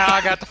don't know how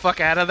I got the fuck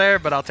out of there,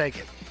 but I'll take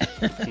it.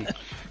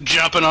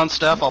 Jumping on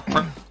stuff,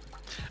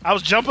 I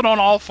was jumping on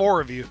all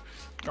four of you.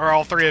 Or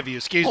all three of you,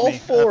 excuse All me.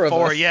 four of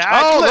us. Yeah,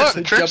 Oh, look.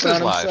 listen. Trix Jumping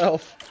is on live.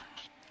 himself.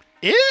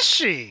 Is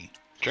she?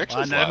 Trix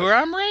I is know live. who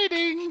I'm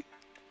raiding.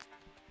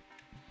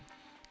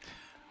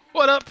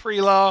 What up,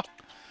 pre-law?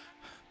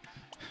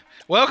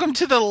 Welcome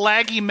to the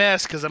laggy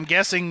mess, because I'm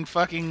guessing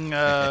fucking,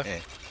 I'm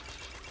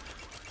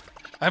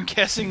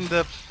guessing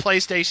the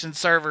PlayStation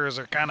servers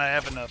are kind of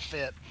having a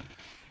fit.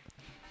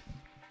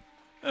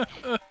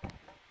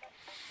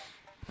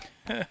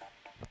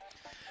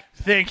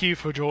 Thank you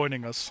for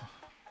joining us.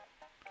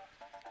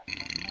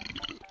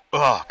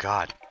 Oh,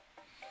 God.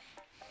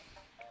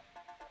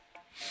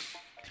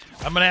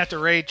 I'm gonna have to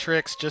raid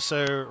Trix just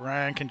so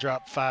Ryan can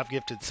drop 5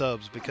 gifted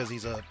subs because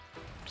he's a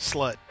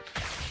slut.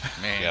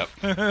 Man,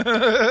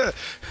 Yep.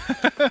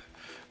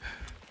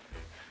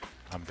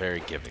 I'm very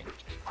giving.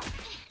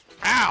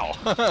 Ow!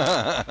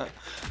 Ah,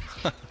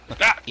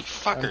 you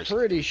I'm fuckers.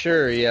 pretty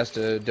sure he has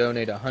to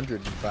donate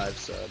 105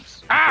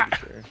 subs. Ah! I'm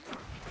pretty sure.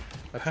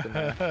 That's the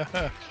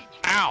math.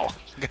 Ow!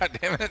 God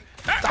damn it!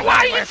 Why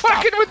are you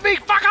fucking with me?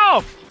 Fuck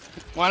off!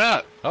 Why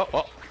not? Oh,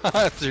 oh.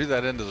 I threw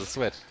that into the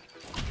switch.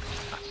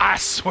 I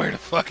swear to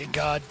fucking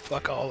God,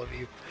 fuck all of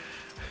you.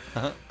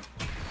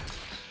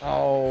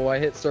 Oh, I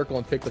hit circle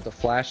and picked with the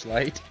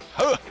flashlight.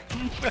 Oh,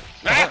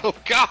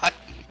 God.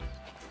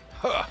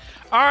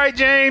 Alright,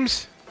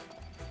 James.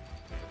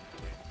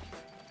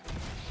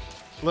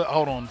 Look,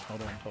 hold on.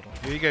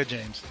 Here you go,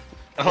 James.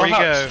 There you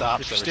go.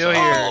 Stops If you're every still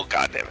so- here. Oh,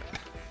 God damn it!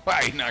 Wow,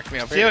 you knocked me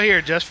up Still here.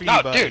 here, just for you,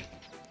 No, buddy. dude.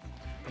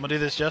 I'm gonna do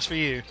this just for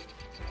you.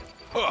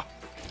 Oh,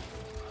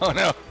 oh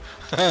no!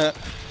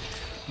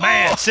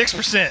 Man,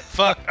 6%.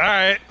 Fuck.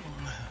 Alright.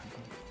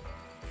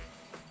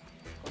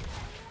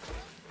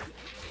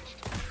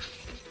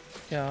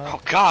 Yeah.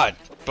 Oh God!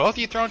 Both of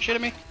you throwing shit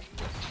at me?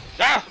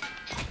 Ah!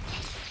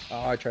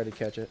 Oh, I tried to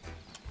catch it.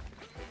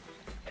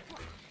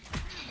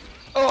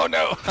 Oh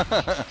no!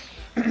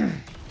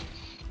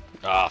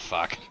 Oh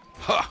fuck!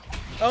 Huh.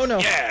 Oh no.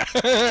 Yeah!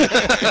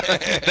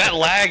 That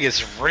lag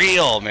is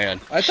real,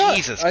 man.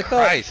 Jesus I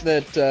Christ!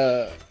 thought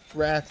that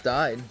Wrath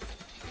died.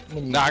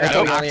 No, I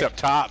got knocked up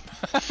top.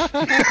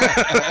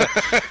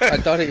 I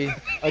thought he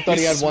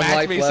had one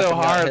life smacked me left. so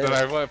and got hard hit.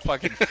 that I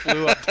fucking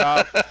flew up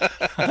top.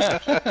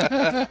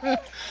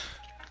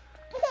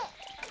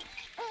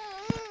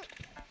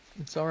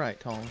 It's all right,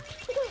 Tom.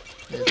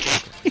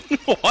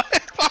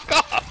 What? Fuck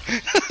off!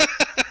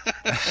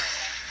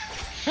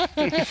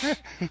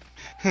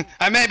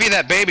 I may be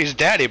that baby's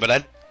daddy, but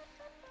I.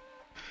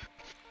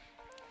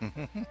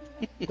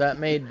 That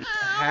made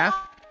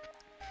half.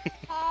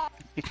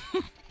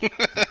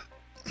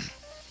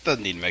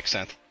 Doesn't even make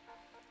sense.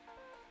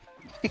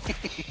 What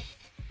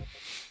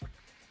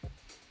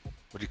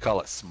do you call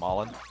it,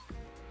 Smallin?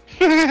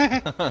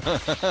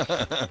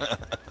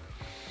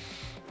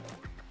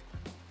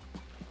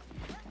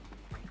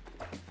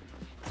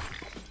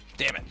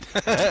 Damn it.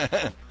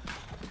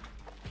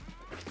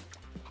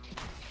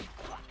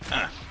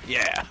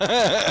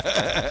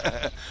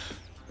 Yeah.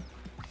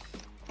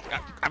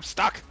 I'm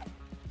stuck.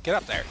 Get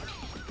up there.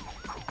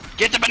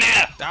 Get the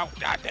banana! Oh,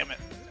 God damn it.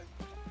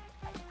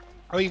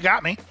 Oh, you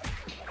got me.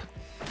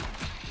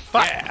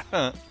 Fuck.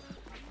 Yeah.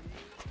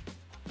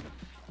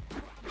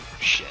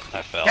 Shit,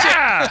 I fell.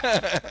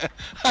 Yeah!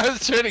 I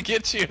was trying to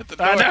get you at the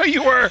door. I know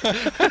you were.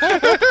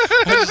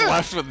 I just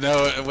left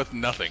with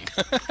nothing.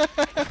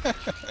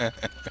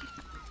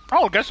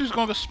 Oh, guess who's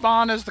going to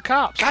spawn as the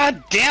cops?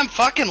 God damn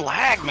fucking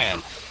lag,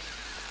 man.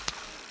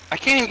 I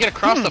can't even get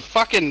across the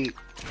fucking.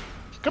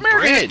 Come here,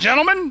 bridge.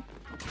 gentlemen.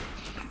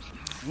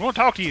 We want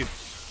to talk to you.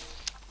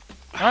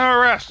 Under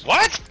arrest.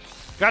 What?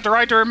 Got the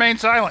right to remain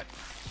silent.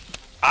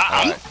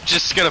 I'm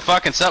just gonna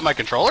fucking set my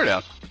controller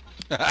down.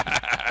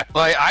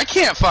 Like, I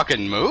can't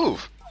fucking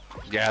move.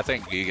 Yeah, I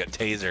think you get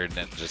tasered and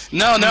then just...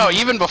 No,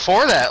 even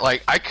before that,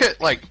 like,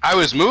 I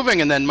was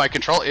moving and then my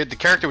the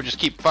character would just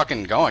keep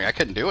fucking going. I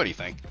couldn't do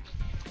anything.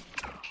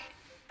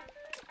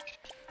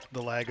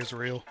 The lag is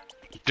real.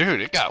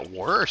 Dude, it got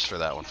worse for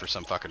that one for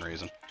some fucking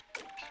reason.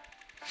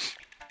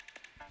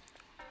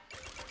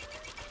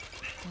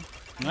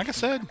 Like I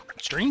said,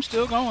 stream's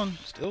still going.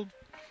 Still.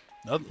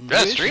 No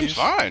That stream's issues.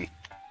 fine.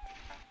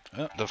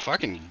 Yeah. The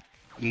fucking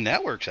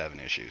network's having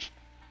issues.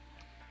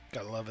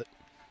 Gotta love it.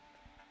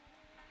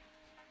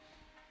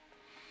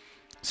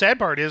 Sad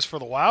part is, for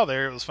the while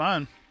there, it was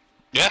fine.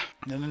 Yeah.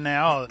 And then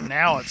now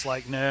it's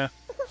like, nah,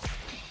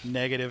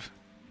 negative.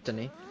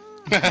 Destiny.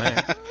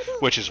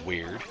 Which is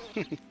weird.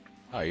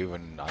 Oh,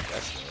 even on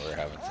Destiny we're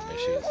having some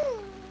issues.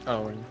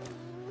 Oh, and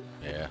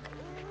Yeah.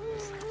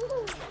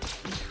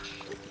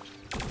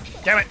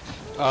 Damn it!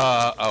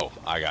 Oh,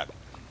 I got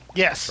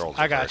Yes, controls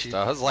I got reversed. you.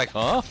 I was like,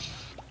 huh?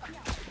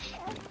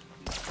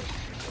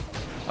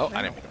 Oh,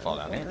 I didn't mean to fall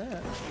down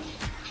here.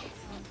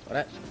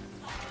 what?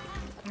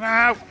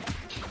 No.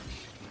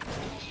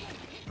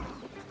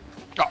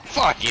 Oh,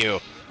 fuck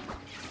you.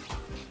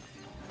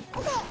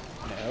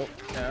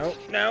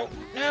 No.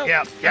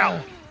 Yep.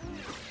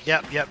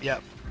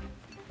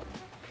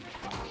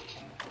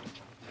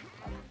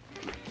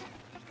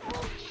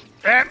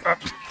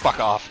 Fuck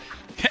off.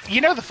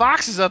 You know the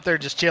fox is up there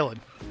just chilling.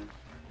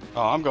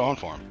 Oh, I'm going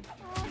for him.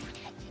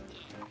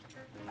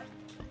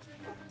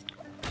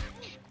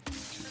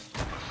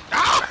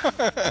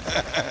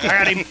 I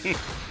got him.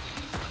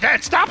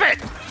 Dad, stop it!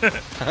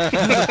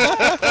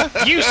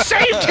 You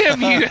saved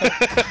him! You.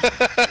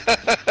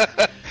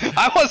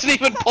 I wasn't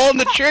even pulling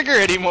the trigger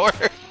anymore.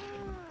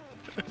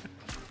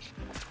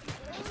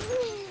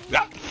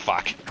 Ah,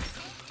 fuck.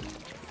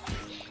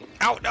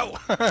 Ow, no!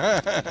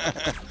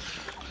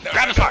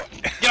 Grab his heart.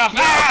 Get off me.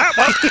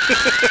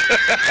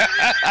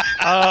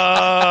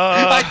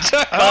 I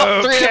took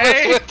all three of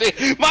us with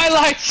me. My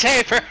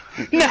lightsaber.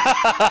 No.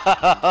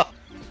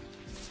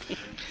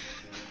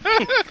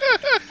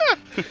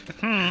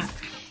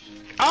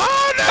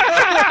 Oh,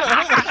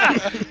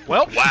 no!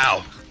 Well,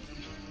 wow.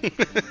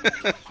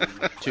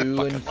 To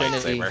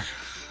infinity.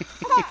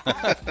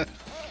 Lightsaber.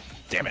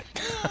 Damn it.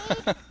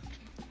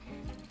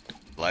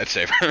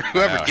 Lightsaber.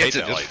 Whoever I gets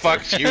hate it that just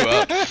fucks you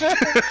up.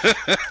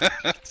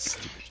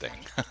 Stupid thing.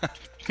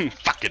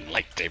 Fucking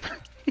lightsaber.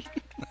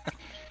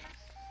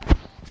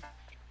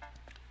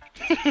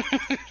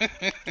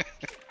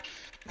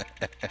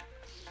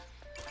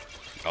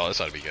 Oh, this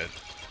ought to be good.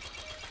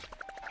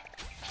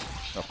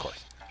 Of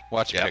course.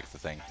 Watch you Yep. fix the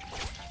thing.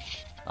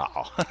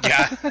 Oh.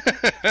 Yeah.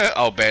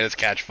 Oh, bandits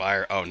catch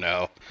fire. Oh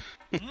no.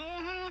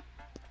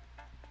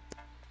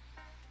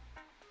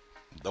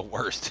 The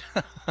worst.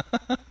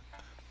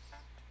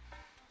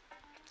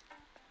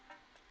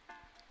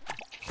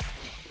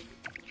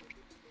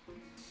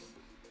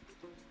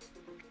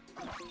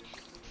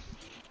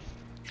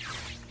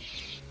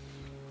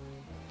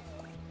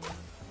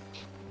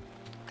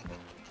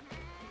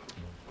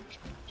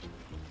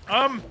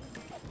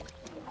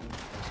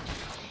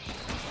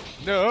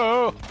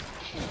 No.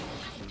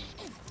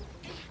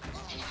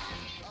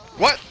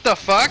 The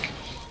fuck?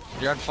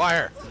 You're on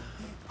fire.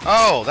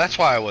 Oh, that's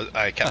why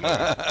I kept moving.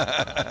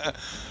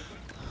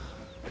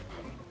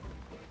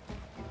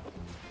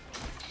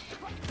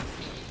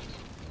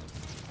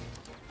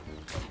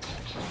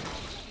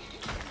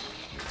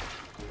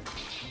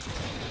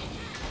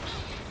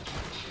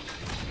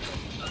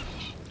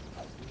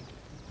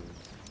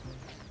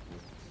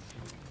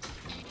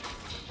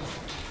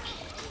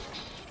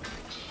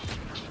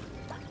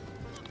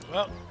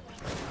 Well.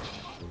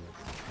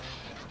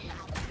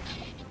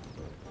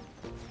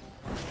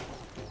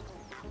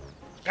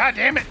 God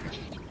damn it!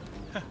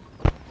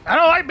 I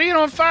don't like being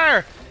on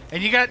fire!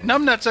 And you got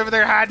numbnuts over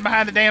there hiding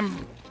behind the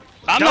damn...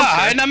 I'm not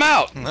hiding them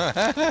out!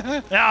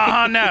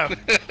 Oh, no.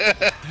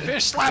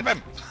 Fish, slap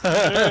him!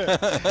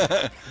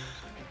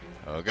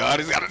 Oh god,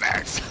 he's got an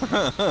axe!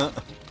 Ow!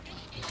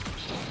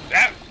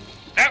 Ow,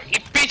 you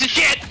piece of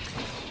shit!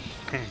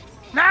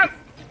 No!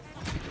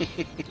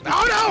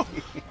 Oh no!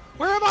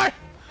 Where am I?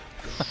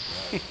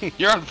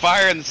 You're on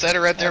fire in the center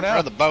right there in front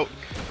of the boat.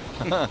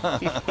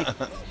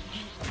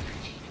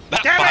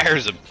 That Damn it!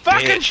 fire's a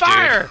Fucking bitch,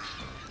 fire!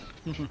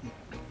 Dude.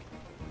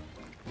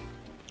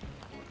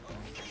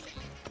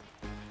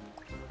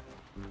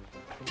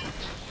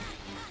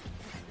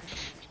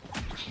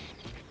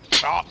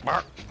 Oh,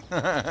 Mark.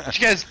 Did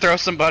you guys throw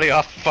somebody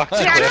off the fucking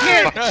See, I cliff?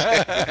 can't.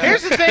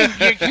 Here's the thing: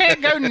 you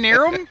can't go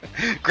near them.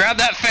 Grab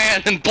that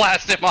fan and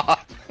blast him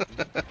off.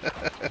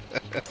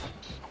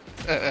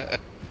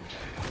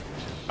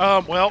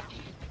 Well.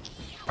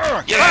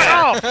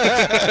 Yeah.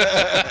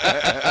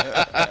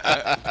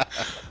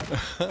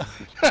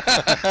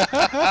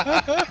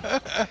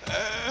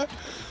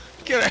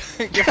 Get it!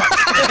 Get You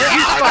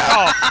fuck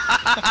off.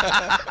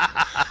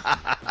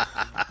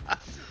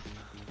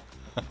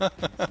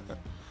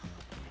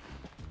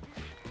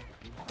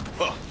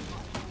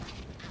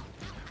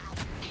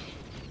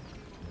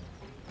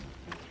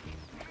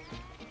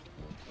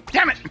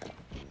 Damn it!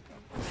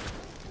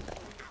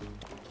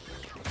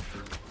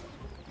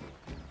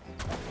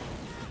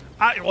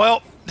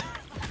 Well,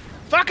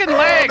 fucking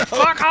leg,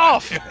 fuck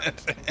off!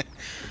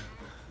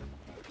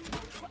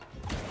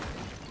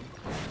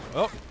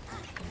 Oh.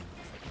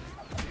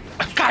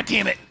 God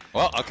damn it!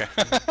 Well, okay.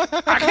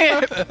 I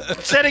can't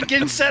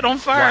getting set on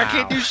fire. I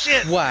can't do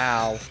shit.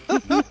 Wow.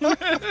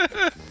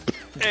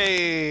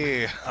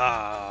 Hey!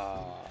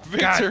 God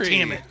Victory!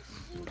 damn it!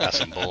 That's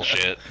some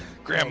bullshit.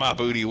 Grandma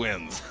Booty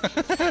wins.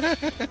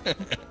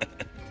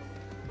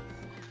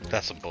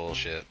 That's some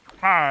bullshit.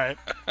 All right,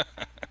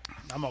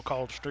 I'm gonna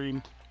call the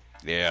stream.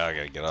 Yeah, I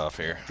gotta get off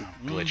here.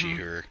 Glitchy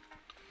her.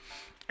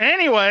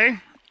 Anyway,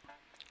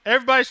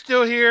 everybody's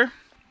still here.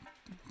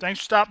 Thanks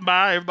for stopping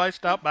by. Everybody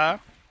stopped by.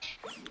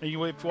 And you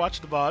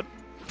watched the VOD.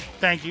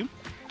 Thank you.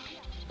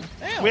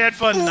 Damn. We had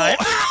fun tonight.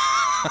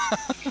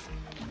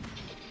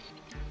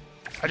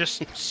 I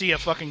just see a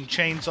fucking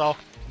chainsaw.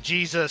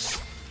 Jesus.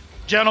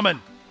 Gentlemen.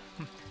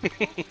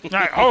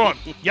 Alright, hold on.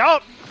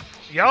 Y'all.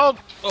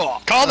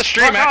 Call the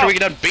stream Fuck after off. we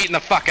get done beating the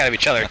fuck out of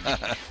each other.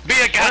 Be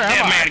a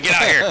goddamn man and get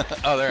out here.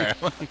 Oh, there I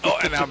am. Oh,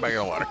 and now I'm back in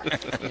the water.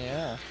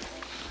 Yeah.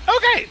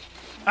 Okay.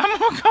 I'm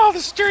gonna call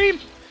the stream.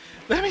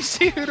 Let me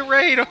see who to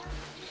raid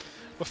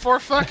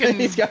before fucking...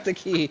 He's got the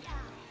key.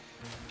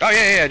 Oh,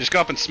 yeah, just go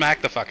up and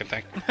smack the fucking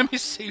thing. Let me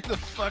see the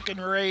fucking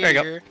raid There you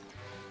go. here.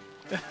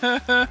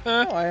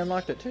 Oh, I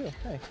unlocked it too.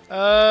 Hey.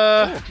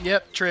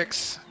 Yep,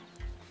 tricks.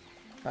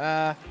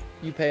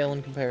 You pale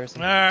in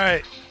comparison.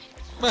 Alright.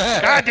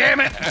 God damn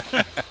it!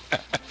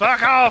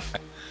 Fuck off!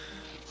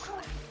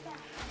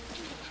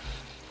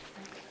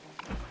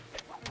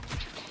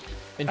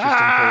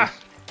 Interesting case.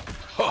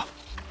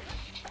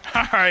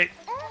 Alright.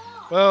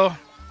 Well,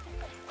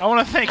 I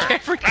want to thank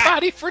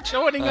everybody for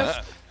joining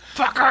us.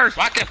 Fuckers!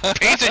 Fucking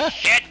piece of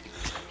shit.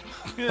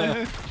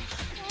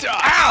 Ow!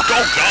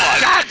 Oh,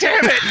 God. God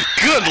damn it!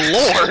 Good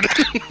lord.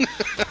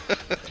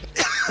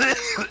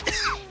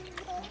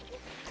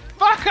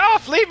 Fuck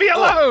off! Leave me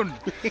alone!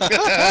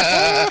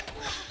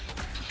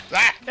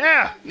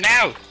 Yeah!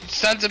 Now,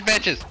 sons of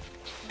bitches.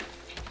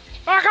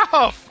 Fuck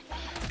off!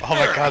 Oh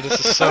my god,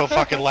 this is so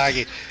fucking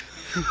laggy.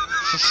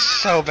 This is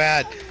so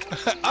bad.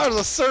 I was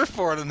a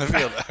surfboard in the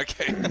field.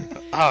 Okay.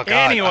 Oh god,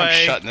 Anyway.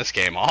 I'm shutting this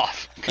game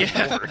off. Good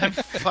Yeah, lord. I'm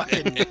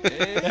fucking...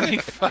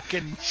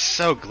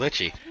 So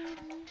glitchy.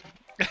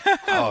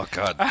 Oh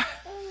god. I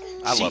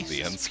love the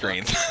Jesus end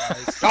screen.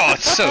 Oh,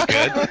 it's so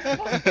good.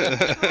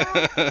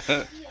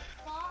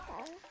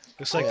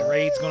 Looks like the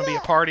raid's gonna be a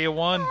party of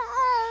one.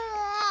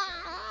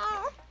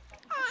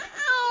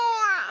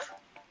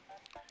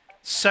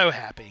 So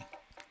happy.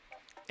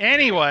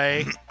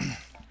 Anyway,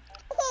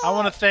 I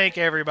want to thank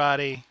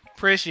everybody.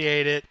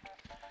 Appreciate it.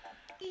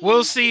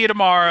 We'll see you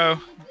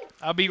tomorrow.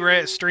 I'll be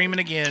streaming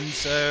again,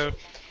 so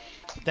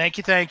thank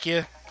you.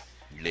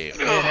 Yeah.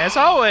 And as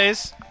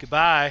always,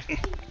 goodbye.